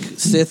artifacts, like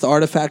Sith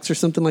artifacts or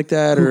something like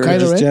that. Who, Or Kylo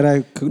Just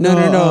Ren? Jedi.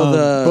 no,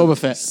 the Boba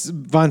Fett.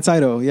 Von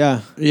Sydow.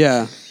 Yeah.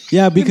 yeah.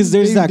 Yeah, because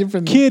there's Very that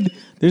different. kid.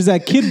 There's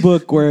that kid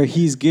book where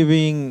he's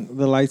giving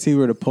the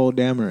lightsaber to Poe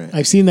Dameron.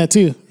 I've seen that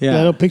too. Yeah. That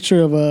little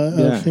picture of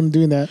Yeah. him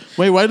doing that.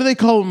 Wait, why do they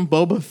call him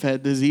Boba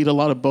Fett? Does he eat a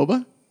lot of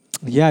boba?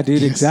 Yeah,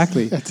 dude,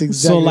 exactly. That's So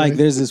exactly like, right.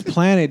 there's this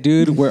planet,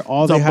 dude, where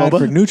all It's they all had boba?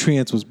 for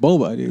nutrients was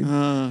boba, dude,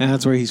 and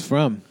that's where he's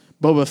from.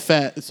 Boba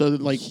Fett. So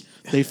like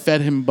they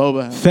fed him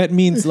boba. Fett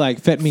means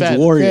Fed.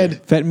 warrior.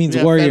 Fed. Fett means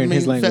Yeah, warrior Fett in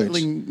his mean-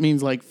 language. Fett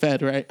means like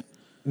fed, right?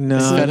 No,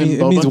 Fed it,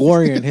 him it means boba.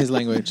 warrior in his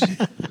language. so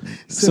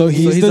he's So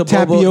he's the a Boba,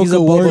 tapioca he's a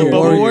Boba warrior.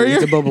 Boba warrior?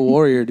 He's a Boba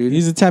warrior, dude.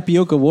 He's a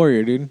tapioca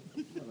warrior, dude.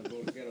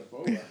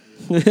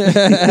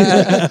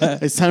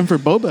 It's time for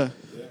boba.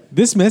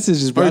 This message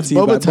is brought it's to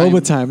you by Boba time.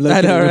 Boba Time. Look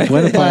I know, at right?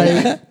 Buena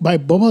Pie. by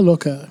Boba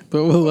Loca.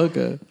 Boba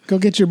Loca. Go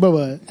get your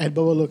boba at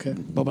Boba Loca.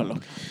 Boba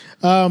look.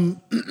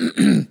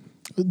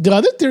 The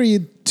other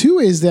theory too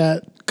is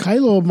that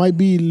Kylo might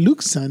be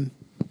Luke's son,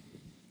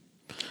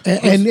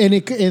 and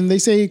they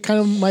say it kind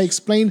of might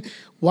explain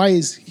why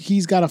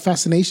he's got a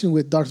fascination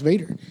with Darth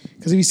Vader.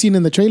 Because if you've seen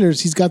in the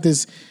trailers, he's got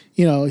this.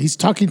 He's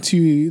talking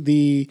to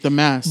the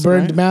mask,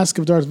 burned right? mask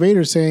of Darth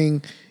Vader,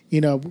 saying,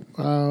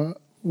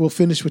 we'll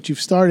finish what you've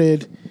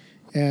started,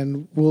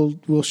 and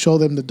we'll show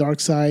them the dark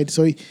side.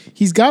 So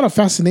he's got a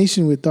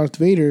fascination with Darth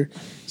Vader.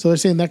 So they're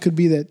saying that could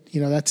be that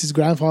that's his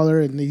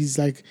grandfather, and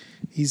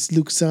he's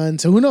Luke's son.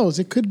 So who knows?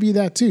 It could be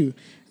that too.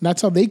 And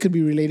that's how they could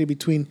be related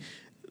between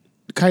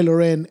Kylo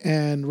Ren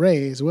and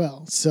Rey as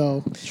well.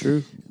 So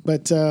True.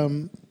 but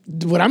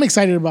what I'm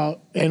excited about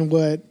and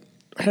what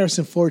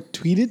Harrison Ford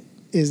tweeted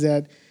is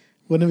that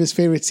one of his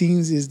favorite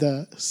scenes is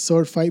the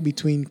sword fight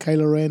between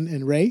Kylo Ren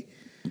and Rey.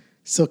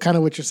 So kind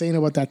of what you're saying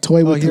about that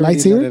toy Oh, with he the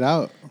already let it lightsaber.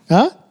 out.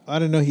 Huh? I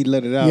didn't know he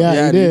let it out. Yeah,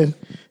 Yeah, he dude.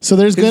 did. So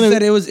there's He gonna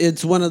said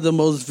it's one of the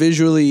most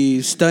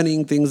visually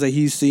stunning things that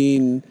he's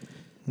seen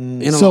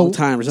in a so long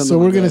time or something. So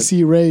we're like gonna that.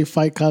 see Rey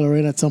fight Kylo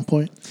Ren at some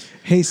point.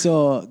 Hey,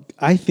 so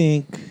I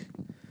think,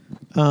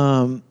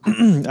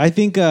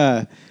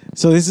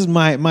 so this is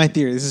my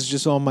theory. This is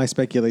just all my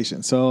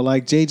speculation. So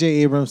like J.J.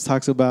 Abrams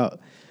talks about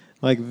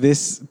like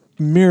this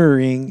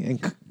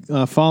mirroring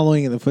and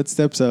following in the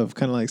footsteps of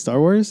kind of like Star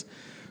Wars,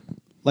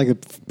 like the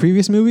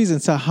previous movies,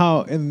 and so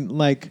how in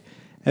like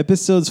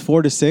episodes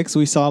 4 to 6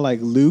 we saw like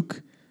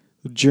Luke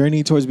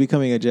journey towards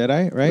becoming a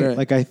Jedi, right?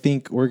 Like I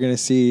think we're gonna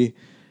see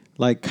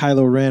like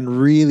Kylo Ren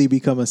really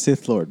become a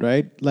Sith Lord,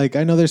 right? Like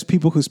I know there's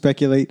people who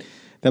speculate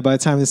that by the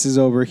time this is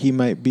over, he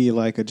might be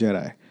like a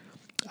Jedi.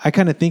 I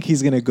kind of think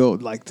he's gonna go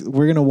like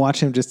we're gonna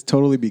watch him just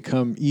totally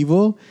become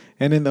evil,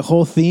 and then the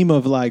whole theme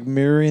of like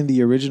mirroring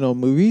the original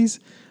movies,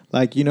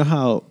 like you know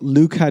how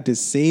Luke had to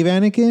save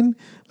Anakin,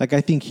 like I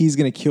think he's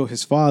gonna kill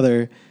his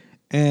father,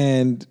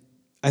 and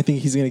I think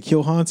he's gonna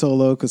kill Han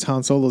Solo because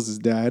Han Solo's his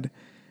dad,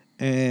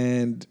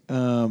 and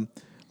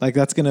like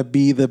that's gonna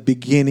be the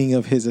beginning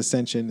of his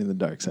ascension in the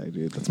dark side,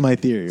 dude. That's my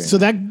theory. Right So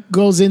that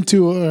goes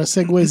into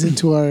segues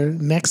into our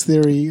next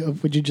theory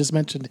of what you just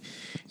mentioned,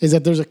 is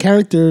that there's a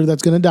character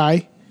that's going to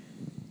die,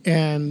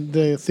 and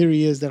the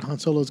theory is that Han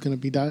Solo is going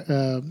to be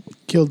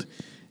killed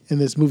in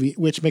this movie,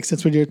 which makes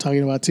sense what you're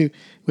talking about too,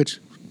 which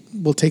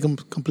will take him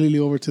completely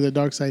over to the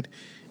dark side,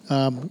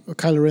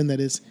 Kylo Ren that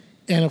is,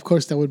 and of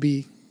course that would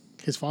be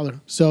his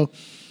father. So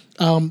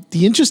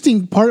the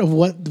interesting part of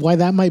why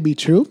that might be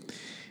true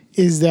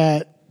is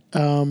that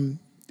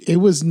it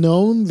was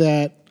known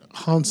that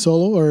Han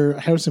Solo or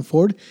Harrison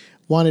Ford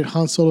wanted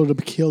Han Solo to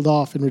be killed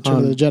off in Return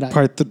of the Jedi.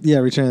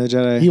 Return of the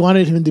Jedi. He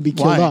wanted him to be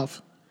killed Why?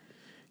 off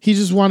he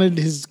just wanted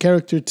his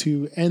character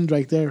to end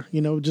right there.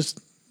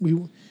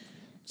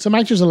 Some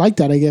actors are like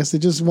that, I guess. They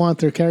just want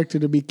their character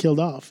to be killed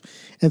off.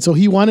 And so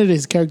he wanted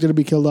his character to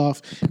be killed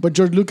off. But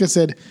George Lucas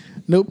said,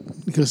 nope,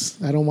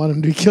 because I don't want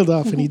him to be killed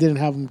off. And he didn't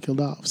have him killed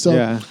off. So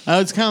Yeah.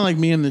 It's kind of like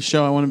me in the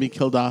show. I want to be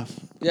killed off.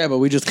 Yeah, but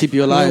we just keep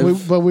you alive.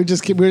 we're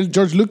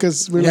George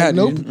Lucas. We're Yeah, like,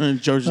 nope.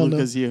 dude. George Oh, no.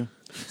 Lucas, you.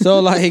 So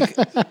like,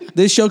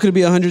 this show could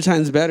be 100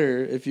 times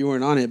better if you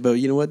weren't on it. But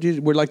you know what,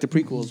 dude? We're like the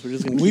prequels. We're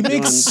just gonna. We keep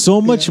make going.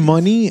 so much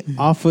money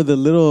off of the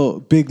little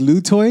Big Lou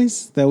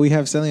toys that we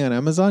have selling on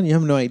Amazon. You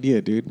have no idea,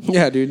 dude.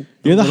 Yeah, dude.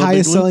 You're the Little Big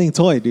highest Lou? selling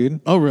toy,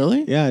 dude. Oh,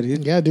 really? Yeah,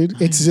 dude. Yeah, dude.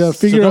 It's a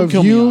figure don't of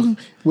kill me you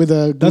with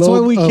a That's why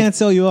globe we of- can't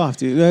sell you off,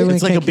 dude.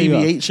 It's like a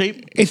BB-8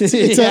 shape. It's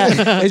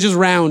Yeah, it's just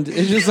round.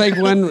 It's just like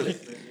one.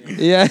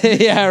 Yeah,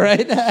 yeah,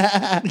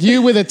 right.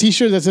 you with a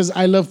T-shirt that says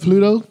 "I love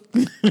Pluto,"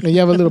 and you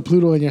have a little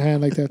Pluto in your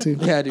hand like that too,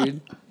 Yeah,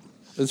 dude.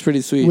 That's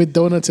pretty sweet. with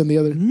donuts in the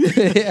other,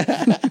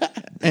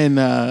 And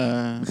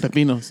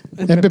pepinos.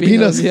 and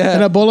pepinos, yeah.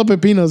 and a bowl of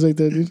pepinos right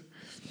there, dude.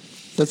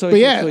 That's why But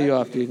we yeah. can kill you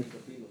off, dude.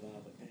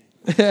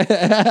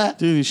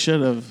 Dude, you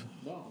should have.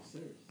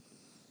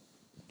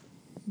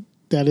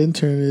 That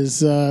intern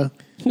is.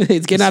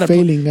 It's getting out of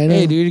failing, I know.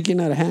 Hey, dude, you're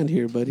getting out of hand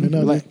here, buddy. I know,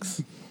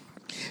 Relax.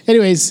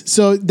 Anyways,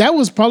 so that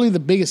was probably the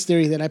biggest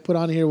theory that I put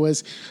on here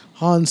was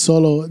Han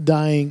Solo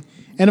dying,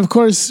 and of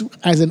course,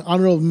 as an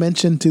honorable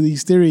mention to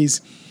these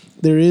theories,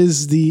 there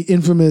is the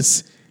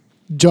infamous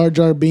Jar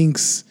Jar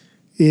Binks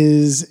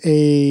is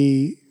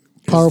a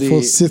powerful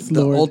The- Sith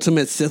Lord. The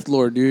ultimate Sith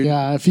Lord, dude.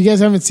 Yeah, if you guys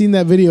haven't seen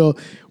that video,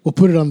 we'll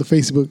put it on the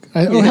Facebook.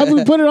 Or have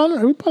we put it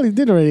on? We probably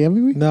did already,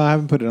 haven't we? No, I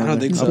haven't put it on. I don't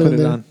there. think I'll so. put it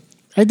There. on.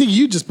 I think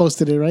you just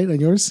posted it, right, on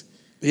yours?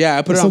 Yeah,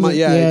 I put it on my.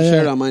 Yeah, I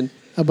shared it on mine.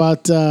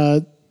 About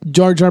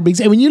Jar Jar Binks.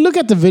 And when you look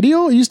at the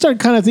video, you start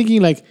kind of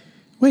thinking like,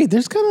 wait,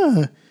 there's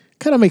kind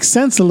of makes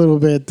sense a little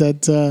bit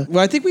that Well,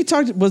 I think we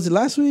talked. Was it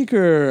last week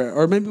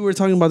or maybe we were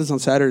talking about this on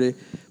Saturday?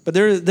 But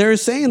they're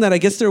saying that I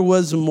guess there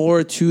was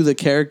more to the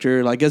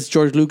character. Like, I guess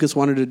George Lucas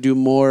wanted to do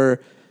more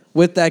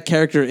with that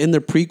character in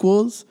the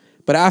prequels.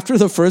 But after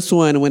the first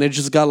one, when it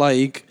just got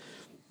like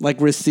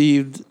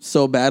received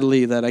so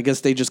badly that I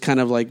guess they just kind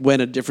of like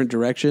went a different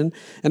direction.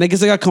 And I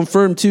guess it got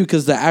confirmed too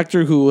because the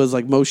actor who was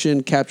like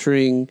motion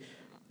capturing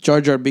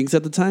Jar Jar Binks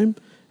at the time,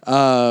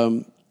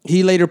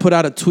 he later put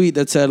out a tweet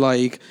that said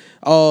like,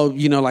 oh,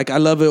 like I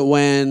love it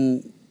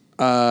when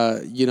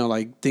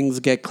like things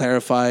get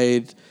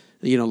clarified,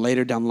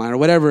 later down the line or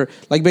whatever.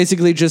 Like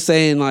basically just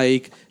saying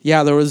like,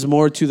 yeah, there was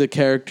more to the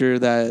character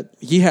that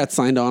he had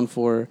signed on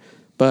for,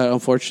 but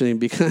unfortunately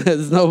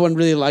because no one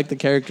really liked the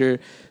character,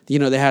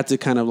 they had to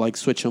kind of like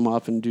switch him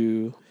off and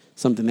do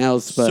something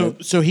else.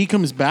 But So he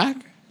comes back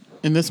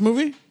in this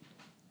movie?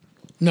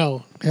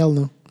 no, hell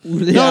no.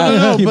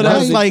 No. But I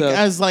as think like so.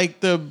 as like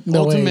the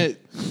No way.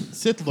 ultimate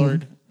Sith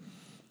Lord.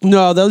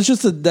 No, that's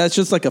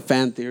just like a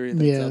fan theory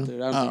that's Yeah. out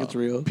there. I don't think it's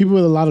real. People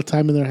with a lot of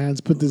time in their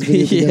hands put this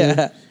video together.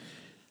 Yeah.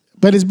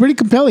 But it's pretty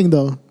compelling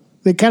though.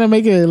 They kind of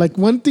make it like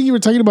one thing you were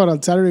talking about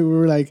on Saturday. We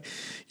were like,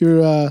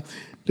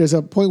 there's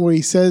a point where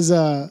he says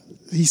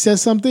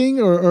something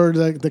or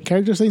the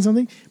character saying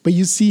something, but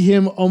you see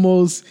him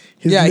almost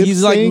his Yeah, lips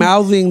he's like saying-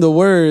 mouthing the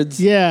words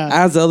Yeah.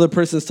 as the other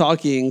person's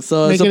talking.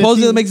 So Making it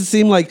supposedly seem- it makes it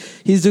seem like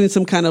he's doing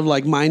some kind of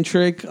like mind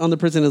trick on the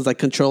person, is like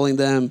controlling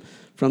them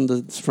from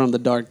the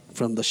dark,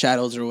 from the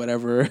shadows or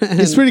whatever.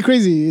 It's pretty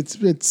crazy. It's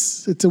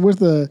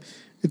worth a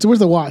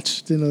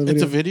watch. The video.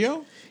 It's a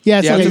video? Yeah,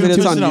 it's Yeah, like it's a a video. YouTube,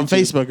 It's on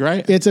YouTube. Facebook,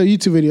 right? it's a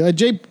YouTube video.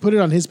 Jay put it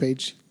on his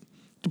page.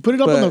 Put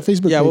it up on the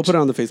Facebook yeah, page. we'll put it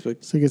on the Facebook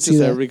So you can just see so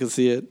that. everybody can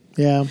see it.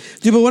 Yeah.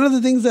 Dude, but one of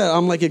the things that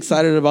I'm like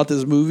excited about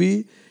this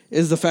movie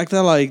is the fact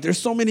that like there's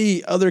so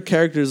many other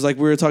characters. Like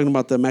we were talking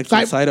about the Max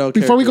von Sydow.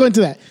 Before we character. go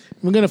into that,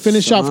 we're gonna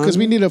finish off because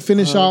we need to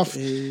finish Son off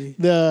of a-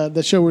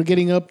 the show. We're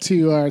getting up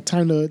to our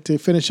time to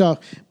finish off.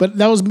 But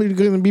that was going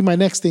to be my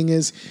next thing.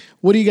 Is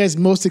what are you guys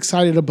most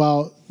excited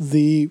about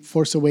the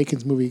Force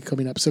Awakens movie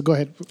coming up? So go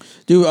ahead.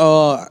 Dude,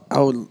 I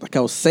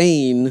was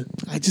saying,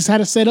 I just had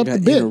to set up got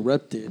the bit.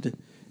 interrupted.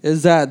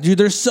 Is that, dude,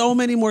 there's so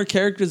many more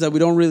characters that we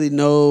don't really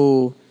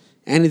know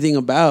anything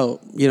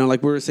about.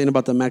 Like we were saying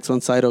about the Max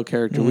von Sydow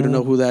character. We don't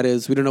know who that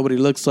is. We don't know what he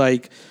looks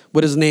like,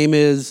 what his name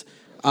is.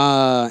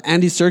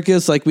 Andy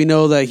Serkis, like we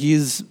know that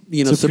he's,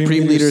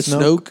 Supreme Leader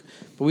Snoke,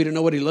 but we don't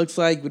know what he looks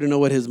like. We don't know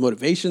what his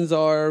motivations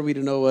are. We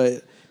don't know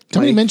what.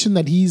 Somebody like- mentioned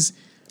that he's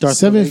Darth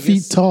 7 Vegas?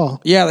 feet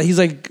tall. Yeah, like he's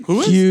like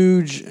Who is?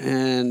 huge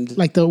and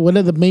Like one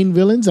of the main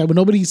villains that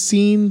nobody's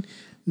seen,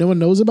 no one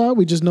knows about.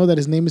 We just know that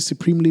his name is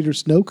Supreme Leader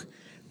Snoke.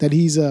 That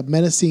he's a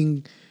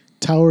menacing,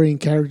 towering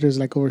character, is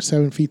like over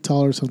 7 feet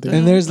tall or something.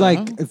 And there's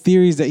like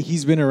theories that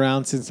he's been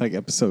around since like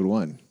episode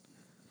 1.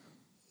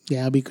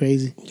 Yeah, it'd be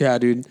crazy. yeah,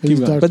 dude. He's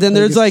going. Darth But then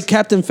there's Vegas. like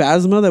Captain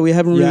Phasma that we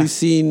haven't Yeah. really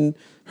seen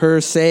her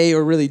say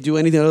or really do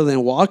anything other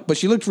than walk, but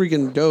she looked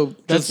freaking dope.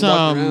 That's, just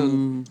walking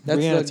around. That's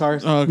Brianna the-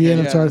 Tarth. Oh, okay.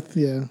 Brianna yeah. Tarth,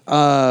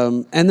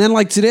 yeah. And then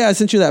like today I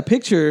sent you that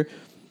picture.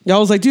 I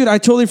was like, dude, I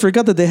totally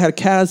forgot that they had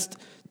cast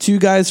 2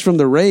 guys from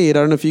The Raid. I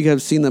don't know if you guys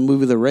have seen that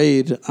movie, The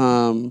Raid.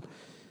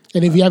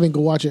 And if you haven't,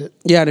 go watch it.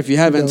 Yeah, and if you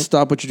haven't, dope.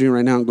 stop what you're doing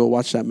right now and go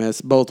watch that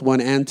mess, both 1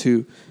 and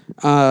 2.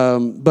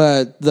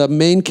 But the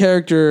main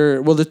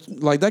character, well,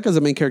 like that guy's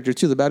the main character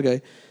too, the bad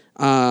guy.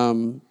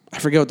 I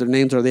forget what their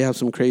names are. They have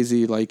some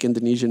crazy like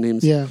Indonesian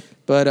names. Yeah.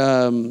 But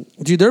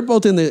dude, they're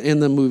both in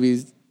the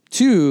movies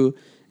too,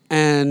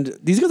 and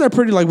these guys are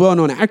pretty like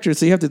well-known actors.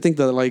 So you have to think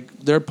that like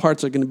their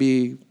parts are going to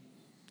be,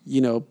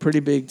 pretty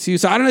big too.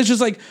 So I don't know. It's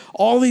just like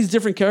all these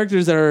different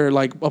characters that are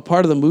like a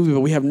part of the movie,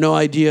 but we have no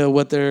idea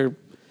what they're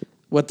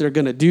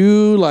gonna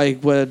do,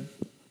 like what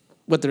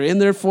they're in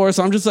there for.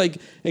 So I'm just like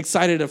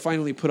excited to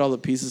finally put all the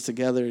pieces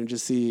together and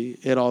just see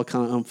it all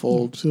kind of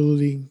unfold.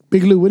 Absolutely.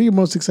 Big Lou, what are you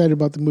most excited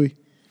about the movie?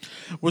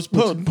 Was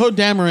Poe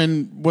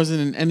Dameron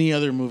wasn't in any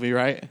other movie,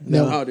 right?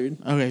 No. dude.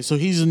 Okay, so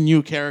he's a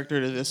new character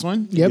to this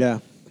one. Yep. Yeah.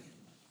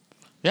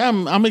 Yeah,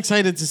 I'm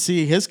excited to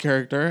see his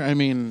character. I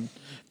mean,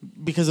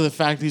 because of the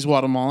fact he's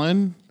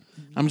Guatemalan,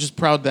 I'm just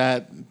proud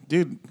that,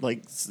 dude,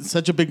 like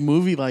such a big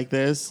movie like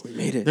this, we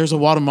made it. There's a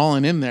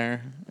Guatemalan in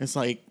there. It's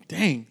like,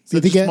 dang, Do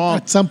you such think a small.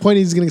 at some point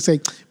he's going to say,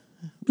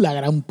 La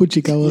gran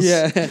puchica was.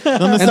 Yeah, and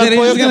está then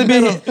Pollo he's gonna be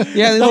Campero.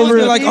 yeah. Then Over he's gonna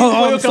be a- like, oh,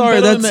 Pollo I'm sorry,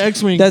 Campero in the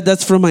X-Wing.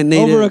 that's from my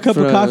native. Over a cup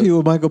of coffee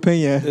with Michael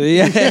Pena.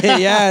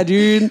 Yeah,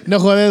 dude. No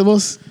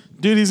jodes,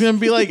 Dude, he's gonna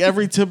be like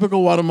every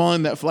typical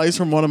Guatemalan that flies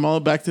from Guatemala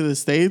back to the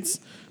States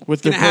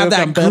with the Gonna have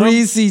Pollo that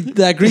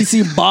Campero.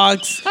 greasy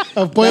box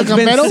Of Pollo that's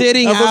been Campero?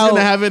 sitting I was out.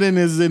 gonna have it in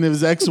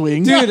his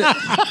X-wing,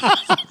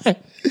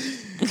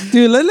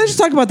 Dude, let's just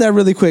talk about that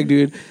really quick,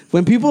 dude.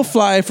 When people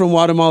fly from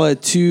Guatemala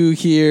to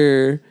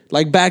here,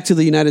 like back to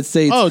the United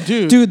States, Oh,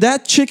 dude.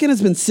 that chicken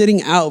has been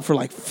sitting out for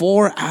like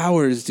 4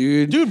 hours,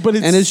 dude. Dude, but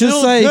it's and it's just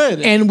still like,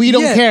 good. and we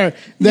don't Yeah. care.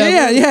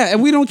 Yeah,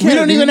 and we don't care. We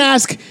don't dude. even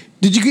ask,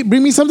 did you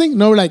bring me something?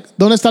 No, we're like,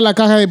 ¿dónde está la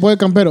caja de Pollo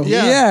Campero?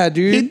 Yeah,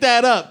 dude. Heat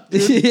that up.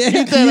 Dude. Yeah.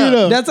 Heat that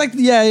up. That's like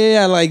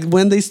yeah. Like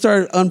when they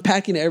start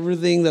unpacking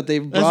everything that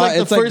they've brought, like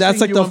the it's like first that's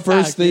thing like you the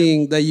first unpack,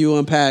 thing that you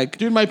unpack.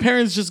 Dude, my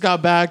parents just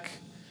got back,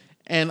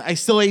 and I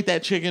still ate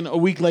that chicken a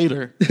week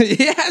later.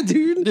 Yeah,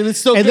 dude. Dude, it's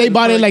still And good. they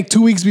bought it like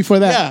 2 weeks before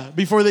that. yeah,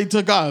 before they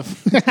took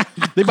off.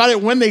 They bought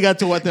it when they got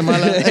to Guatemala,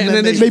 And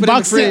then they they put it in the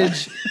boxed it.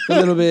 fridge a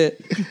little bit.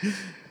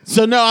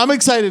 So no, I'm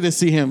excited to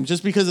see him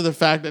just because of the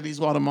fact that he's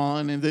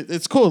Guatemalan, and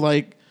it's cool.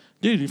 Like,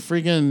 dude, you're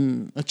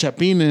freaking a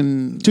Chapin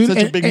in Dude,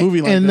 such a big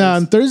movie like and this.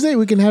 on Thursday,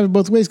 we can have it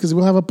both ways because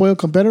we'll have a Pollo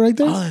Campero right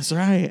there. Oh, that's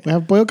right. We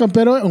have Pollo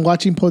Campero and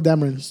watching Poe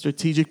Dameron.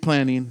 Strategic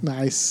planning.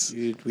 Nice.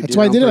 Dude, we That's did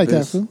why I it did it on like that.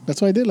 purpose. Fool.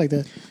 That's why I did it like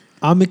that.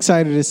 I'm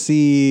excited to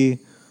see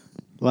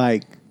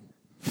like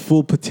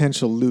full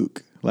potential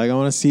Luke. Like I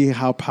want to see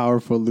how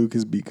powerful Luke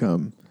has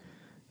become.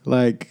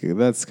 Like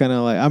that's kind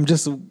of like I'm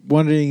just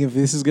wondering if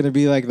this is going to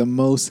be like the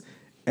most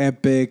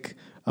epic,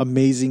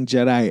 amazing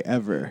Jedi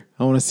ever.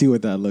 I want to see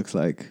what that looks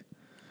like.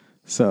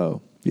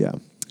 So, yeah.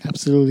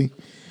 Absolutely.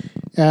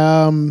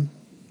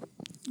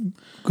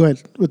 Go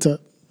ahead. What's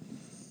up?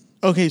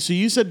 Okay, so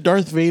you said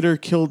Darth Vader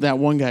killed that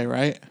one guy,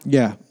 right?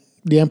 Yeah.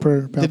 The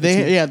Emperor Palpatine. Did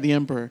they? Yeah, the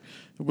Emperor.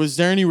 Was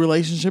there any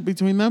relationship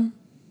between them?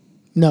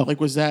 No. Like,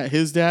 was that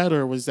his dad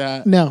or was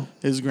that No.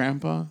 his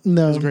grandpa?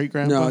 No. his great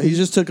grandpa. No, he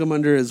just took him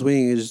under his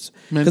wing. Because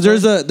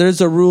Mentor? there's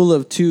a rule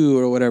of 2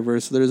 or whatever.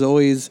 So there's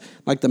always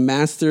like the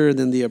master and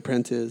then the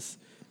apprentice.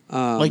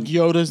 like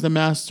Yoda's the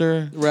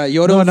master. Right,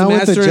 Yoda No, was the not with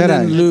the master, and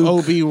then Jedi. Luke.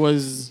 Obi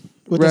was.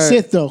 with Right. the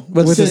Sith, though.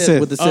 With With the Sith.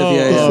 With the Sith, Oh,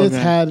 yeah. The yeah. oh. Sith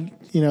okay. had,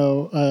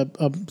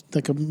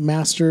 like a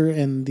master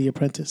and the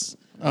apprentice.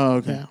 Oh,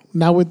 okay. Yeah.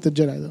 Not with the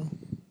Jedi, though.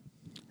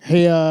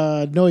 Hey,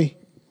 Noe,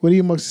 what are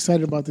you most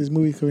excited about this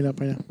movie coming up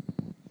right now?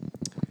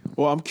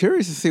 Well, I'm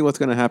curious to see what's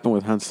going to happen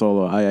with Han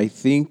Solo. I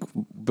think,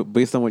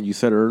 based on what you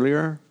said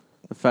earlier,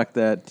 the fact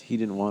that he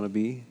didn't want to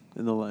be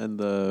in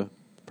the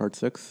part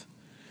 6.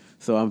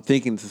 So I'm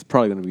thinking this is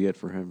probably going to be it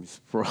for him.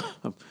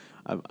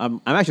 I'm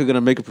actually going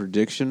to make a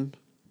prediction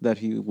that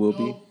he will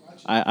be.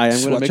 I am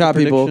going to Watch make a out,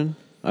 people. prediction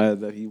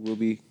that he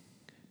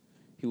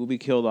will be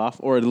killed off,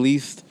 or at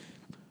least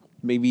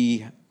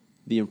maybe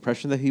the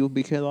impression that he will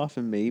be killed off,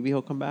 and maybe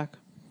he'll come back.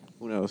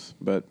 Who knows?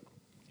 But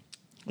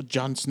A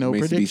Jon Snow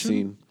remains to be prediction.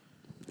 seen.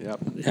 Yep.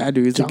 Yeah,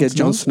 dude, he's Jon gonna get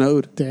Jon Snow?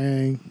 Snowed.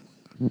 Dang.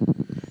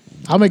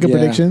 I'll make a Yeah.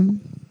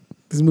 prediction.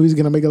 This movie's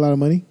going to make a lot of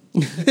money.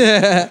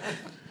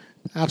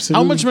 Absolutely.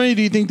 How much money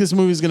do you think this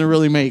movie is going to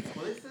really make?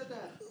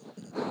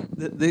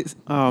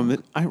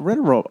 I read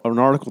an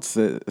article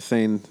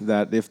saying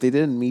that if they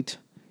didn't meet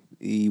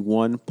the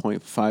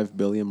 1.5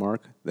 billion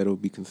mark, that it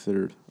would be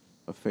considered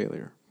a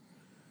failure.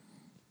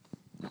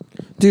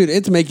 Dude,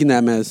 it's making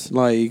that mess.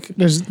 Like,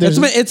 There's-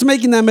 it's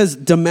making that mess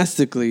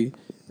domestically,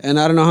 and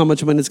I don't know how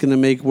much money it's gonna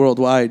make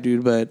worldwide,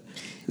 dude. But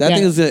that Yeah.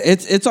 thing is,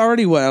 it's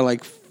already what,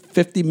 like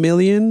 50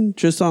 million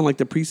just on like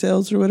the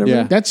pre-sales or whatever.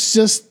 Yeah. That's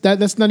just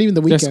that's not even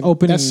the Just weekend.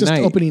 opening that's just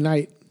night. opening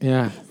night.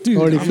 Yeah. Dude,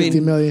 Already I 50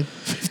 mean, million.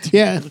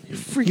 Yeah.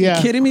 freaking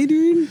Yeah. kidding me,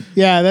 dude?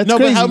 Yeah, that's No,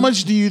 crazy. but how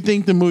much do you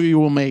think the movie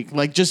will make?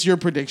 Like, just your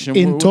prediction.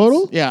 in What's-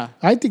 total? Yeah.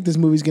 I think this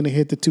movie's going to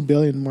hit the 2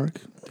 billion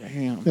mark.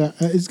 Damn. Yeah,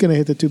 it's going to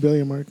hit the 2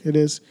 billion mark. It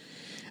is.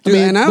 Dude,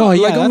 and I no,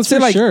 like yeah, I'm gonna that's say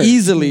for like sure.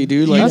 easily,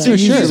 dude. Like That's for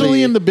sure.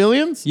 Easily in the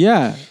billions?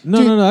 Yeah. No,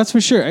 Dude. no, that's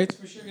for sure. It's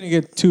for sure going to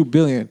get $2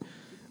 billion.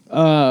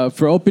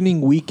 For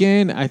opening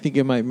weekend, I think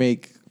it might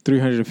make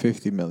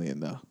 $350 million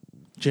though.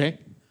 Jay?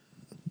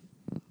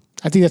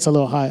 I think that's a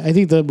little high. I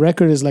think the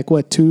record is like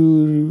what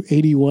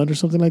 281 or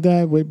something like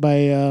that.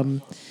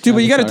 By Dude,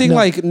 but you got to think No.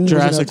 like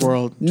Jurassic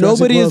World.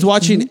 Nobody Jurassic is World.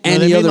 watching No, they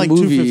any made other like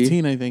movie.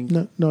 215, I think.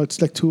 no,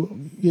 it's like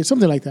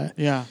something like that.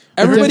 Yeah.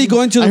 Everybody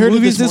going to I the heard it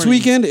movies this morning.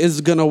 weekend is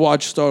gonna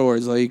watch Star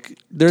Wars. Like,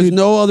 there's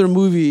no other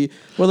movie.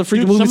 Well, the freaking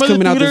Dude, movie's some of the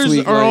coming out this theaters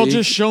week. are all like-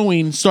 just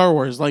showing Star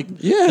Wars. Like,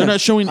 Yeah. they're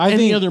not showing I any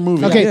think- other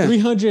movie. Okay. Yeah.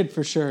 300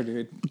 for sure,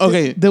 dude.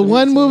 Okay. The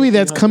one movie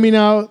that's coming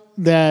out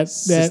that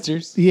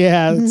Sisters?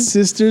 yeah,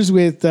 Sisters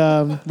with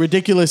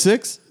Ridiculous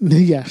 6?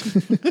 yeah.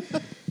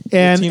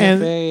 And Tina and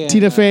Fey and,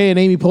 Tina Fey and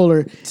Amy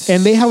Poehler,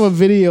 and they have a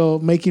video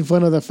making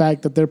fun of the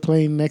fact that they're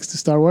playing next to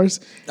Star Wars.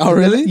 Oh,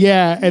 And then- really?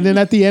 yeah, and then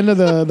at the end of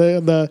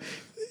the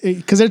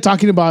because they're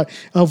talking about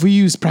if we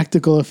use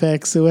practical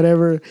effects or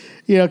whatever,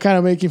 kind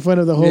of making fun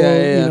of the whole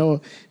Yeah.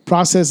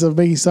 process of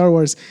making Star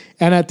Wars.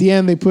 And at the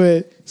end, they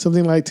put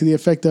something like to the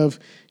effect of,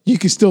 "You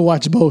can still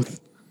watch both.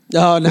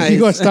 Oh, nice. You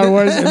go watch Star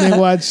Wars and then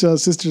watch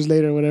Sisters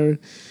later, or whatever."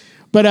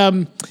 But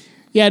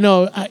yeah,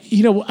 no,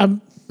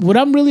 what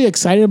I'm really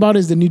excited about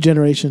is the new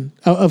generation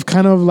of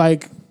kind of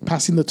like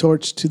passing the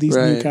torch to these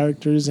new Right.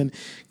 characters and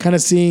kind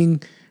of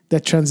seeing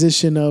that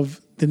transition of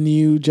the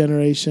new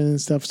generation and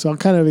stuff. So I'm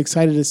kind of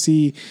excited to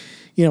see,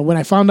 when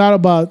I found out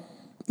about,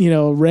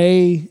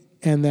 Rey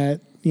and that,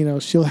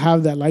 she'll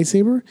have that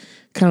lightsaber,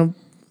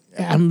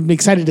 I'm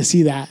excited to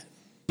see that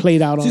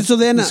played out on See, so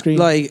then, the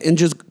screen. and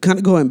just kind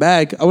of going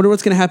back, I wonder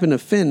what's going to happen to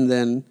Finn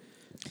then.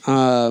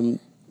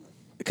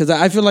 Because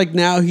I feel like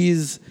now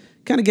he's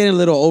kind of getting a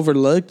little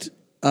overlooked.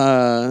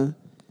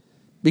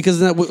 Because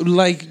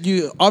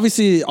you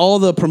obviously all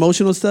the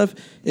promotional stuff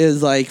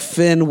is like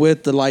Finn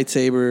with the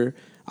lightsaber.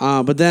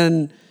 But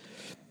then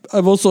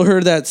I've also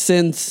heard that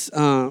since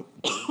the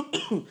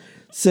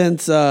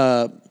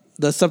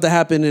stuff that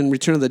happened in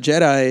Return of the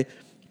Jedi,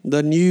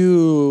 the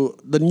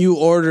new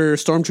order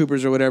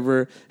stormtroopers or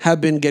whatever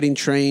have been getting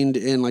trained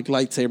in like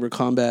lightsaber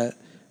combat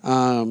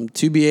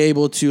to be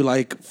able to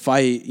like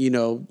fight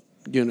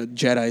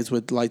Jedis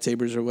with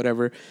lightsabers or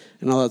whatever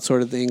and all that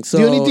sort of thing. So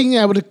the only thing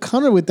I would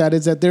counter with that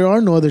is that there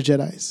are no other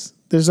Jedis.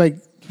 There's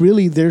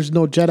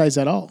no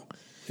Jedis at all.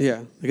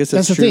 yeah, I guess That's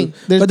that's, the true. thing.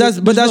 There's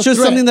But no that's just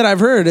threat. something that I've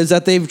heard is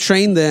that they've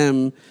trained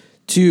them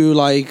to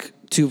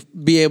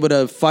be able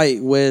to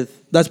fight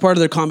with. That's part of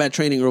their combat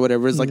training or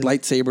whatever. Is like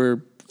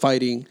lightsaber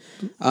fighting,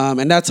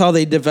 and that's how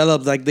they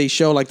develop. Like they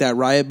show like that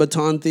riot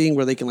baton thing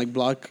where they can like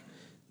block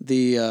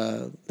the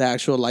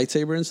actual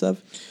lightsaber and stuff.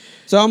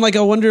 So I'm like,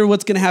 I wonder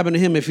what's gonna happen to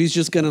him if he's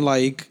just gonna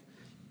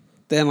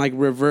then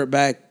revert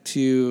back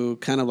to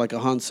kind of like a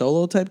Han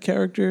Solo type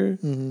character.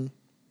 Mm-hmm.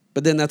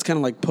 But then that's kind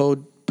of like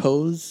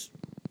Poe's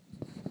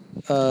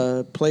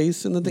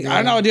place in the thing.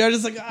 I don't know,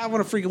 dude. I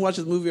want to freaking watch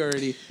this movie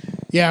already.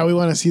 Yeah, we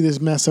want to see this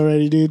mess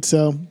already, dude.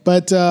 So,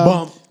 but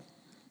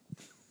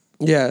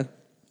Yeah.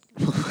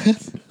 No,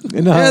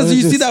 Yeah, it so was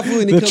you see just that fool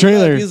and he the comes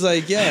trailer. up. He's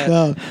like,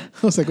 yeah.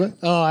 I was like, what?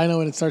 Oh, I know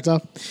when it starts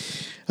off.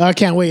 I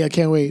can't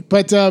wait.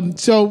 But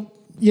so,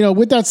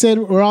 with that said,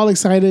 we're all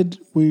excited.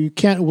 We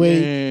can't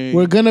wait. Yay.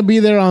 We're going to be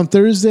there on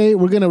Thursday.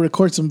 We're going to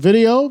record some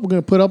video. We're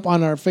going to put up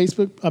on our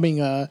Facebook.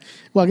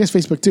 I guess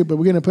Facebook too, but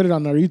we're going to put it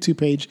on our YouTube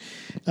page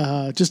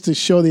just to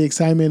show the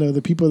excitement of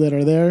the people that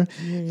are there.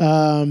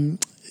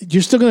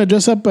 You're still going to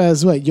dress up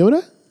as what,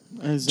 Yoda?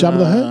 As, Jabba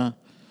the Hutt?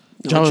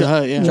 Jabba the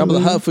Hutt, yeah. Jabba the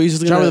Hutt. He's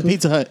just Jabba gonna the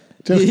Pizza Hut.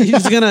 He's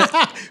just gonna.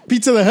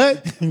 Pizza the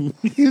Hut?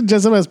 You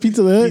dress up as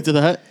Pizza the Hut? Pizza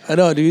the Hut. I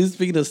know, dude. He's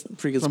speaking of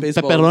freaking space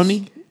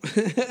Pepperoni.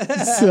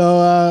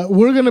 So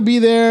we're gonna be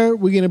there.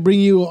 We're gonna bring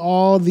you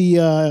all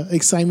the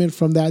excitement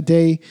from that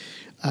day.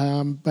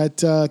 But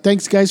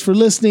thanks, guys, for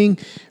listening.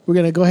 We're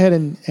gonna go ahead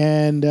and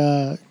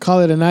call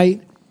it a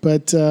night,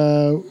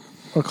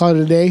 or call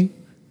it a day.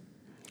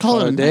 Call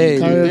it a day,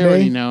 day. dude. They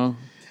already know.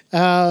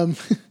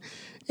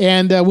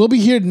 And we'll be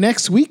here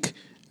next week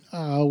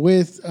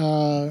with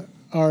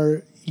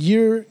our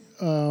year.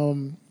 Our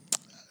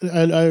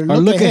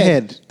look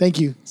ahead. Thank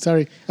you.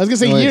 Sorry, I was gonna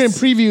say No year in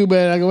worries. preview,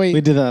 but I go wait.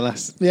 We did that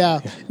last. Yeah.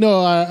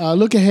 No,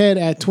 look ahead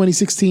at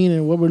 2016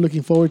 and what we're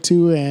looking forward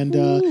to. And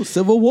Ooh,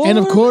 Civil War. and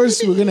of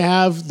course, we're going to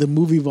have the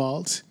movie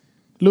vault.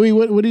 Louis,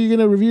 what are you going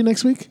to review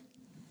next week?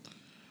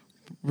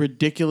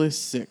 Ridiculous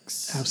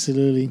 6.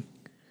 Absolutely.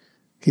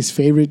 His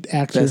favorite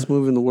actor. Best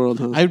movie in the world,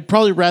 huh? I'd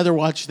probably rather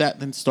watch that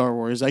than Star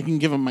Wars. I can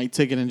give him my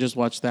ticket and just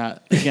watch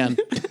that again.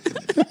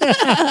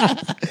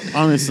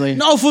 Honestly.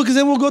 No, fool, because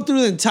then we'll go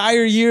through the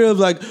entire year of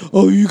like,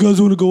 oh, you guys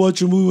want to go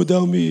watch a movie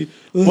without me?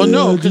 Well,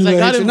 no, because I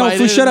got invited. No,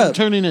 fool, shut and I'm up.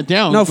 turning it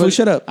down. No, fool, but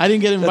shut up. I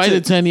didn't get invited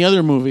it. to any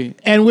other movie.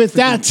 And with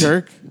that,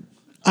 Jerk.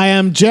 I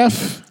am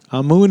Jeff.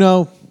 I'm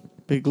Uno.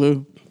 Big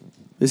Lou.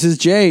 This is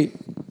Jay.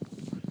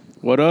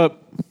 What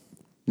up?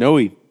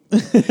 Noe.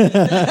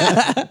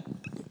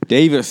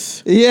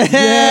 Davis.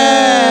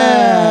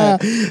 Yeah.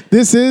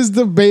 This is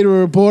the Beta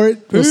Report.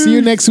 We'll see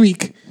you next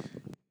week.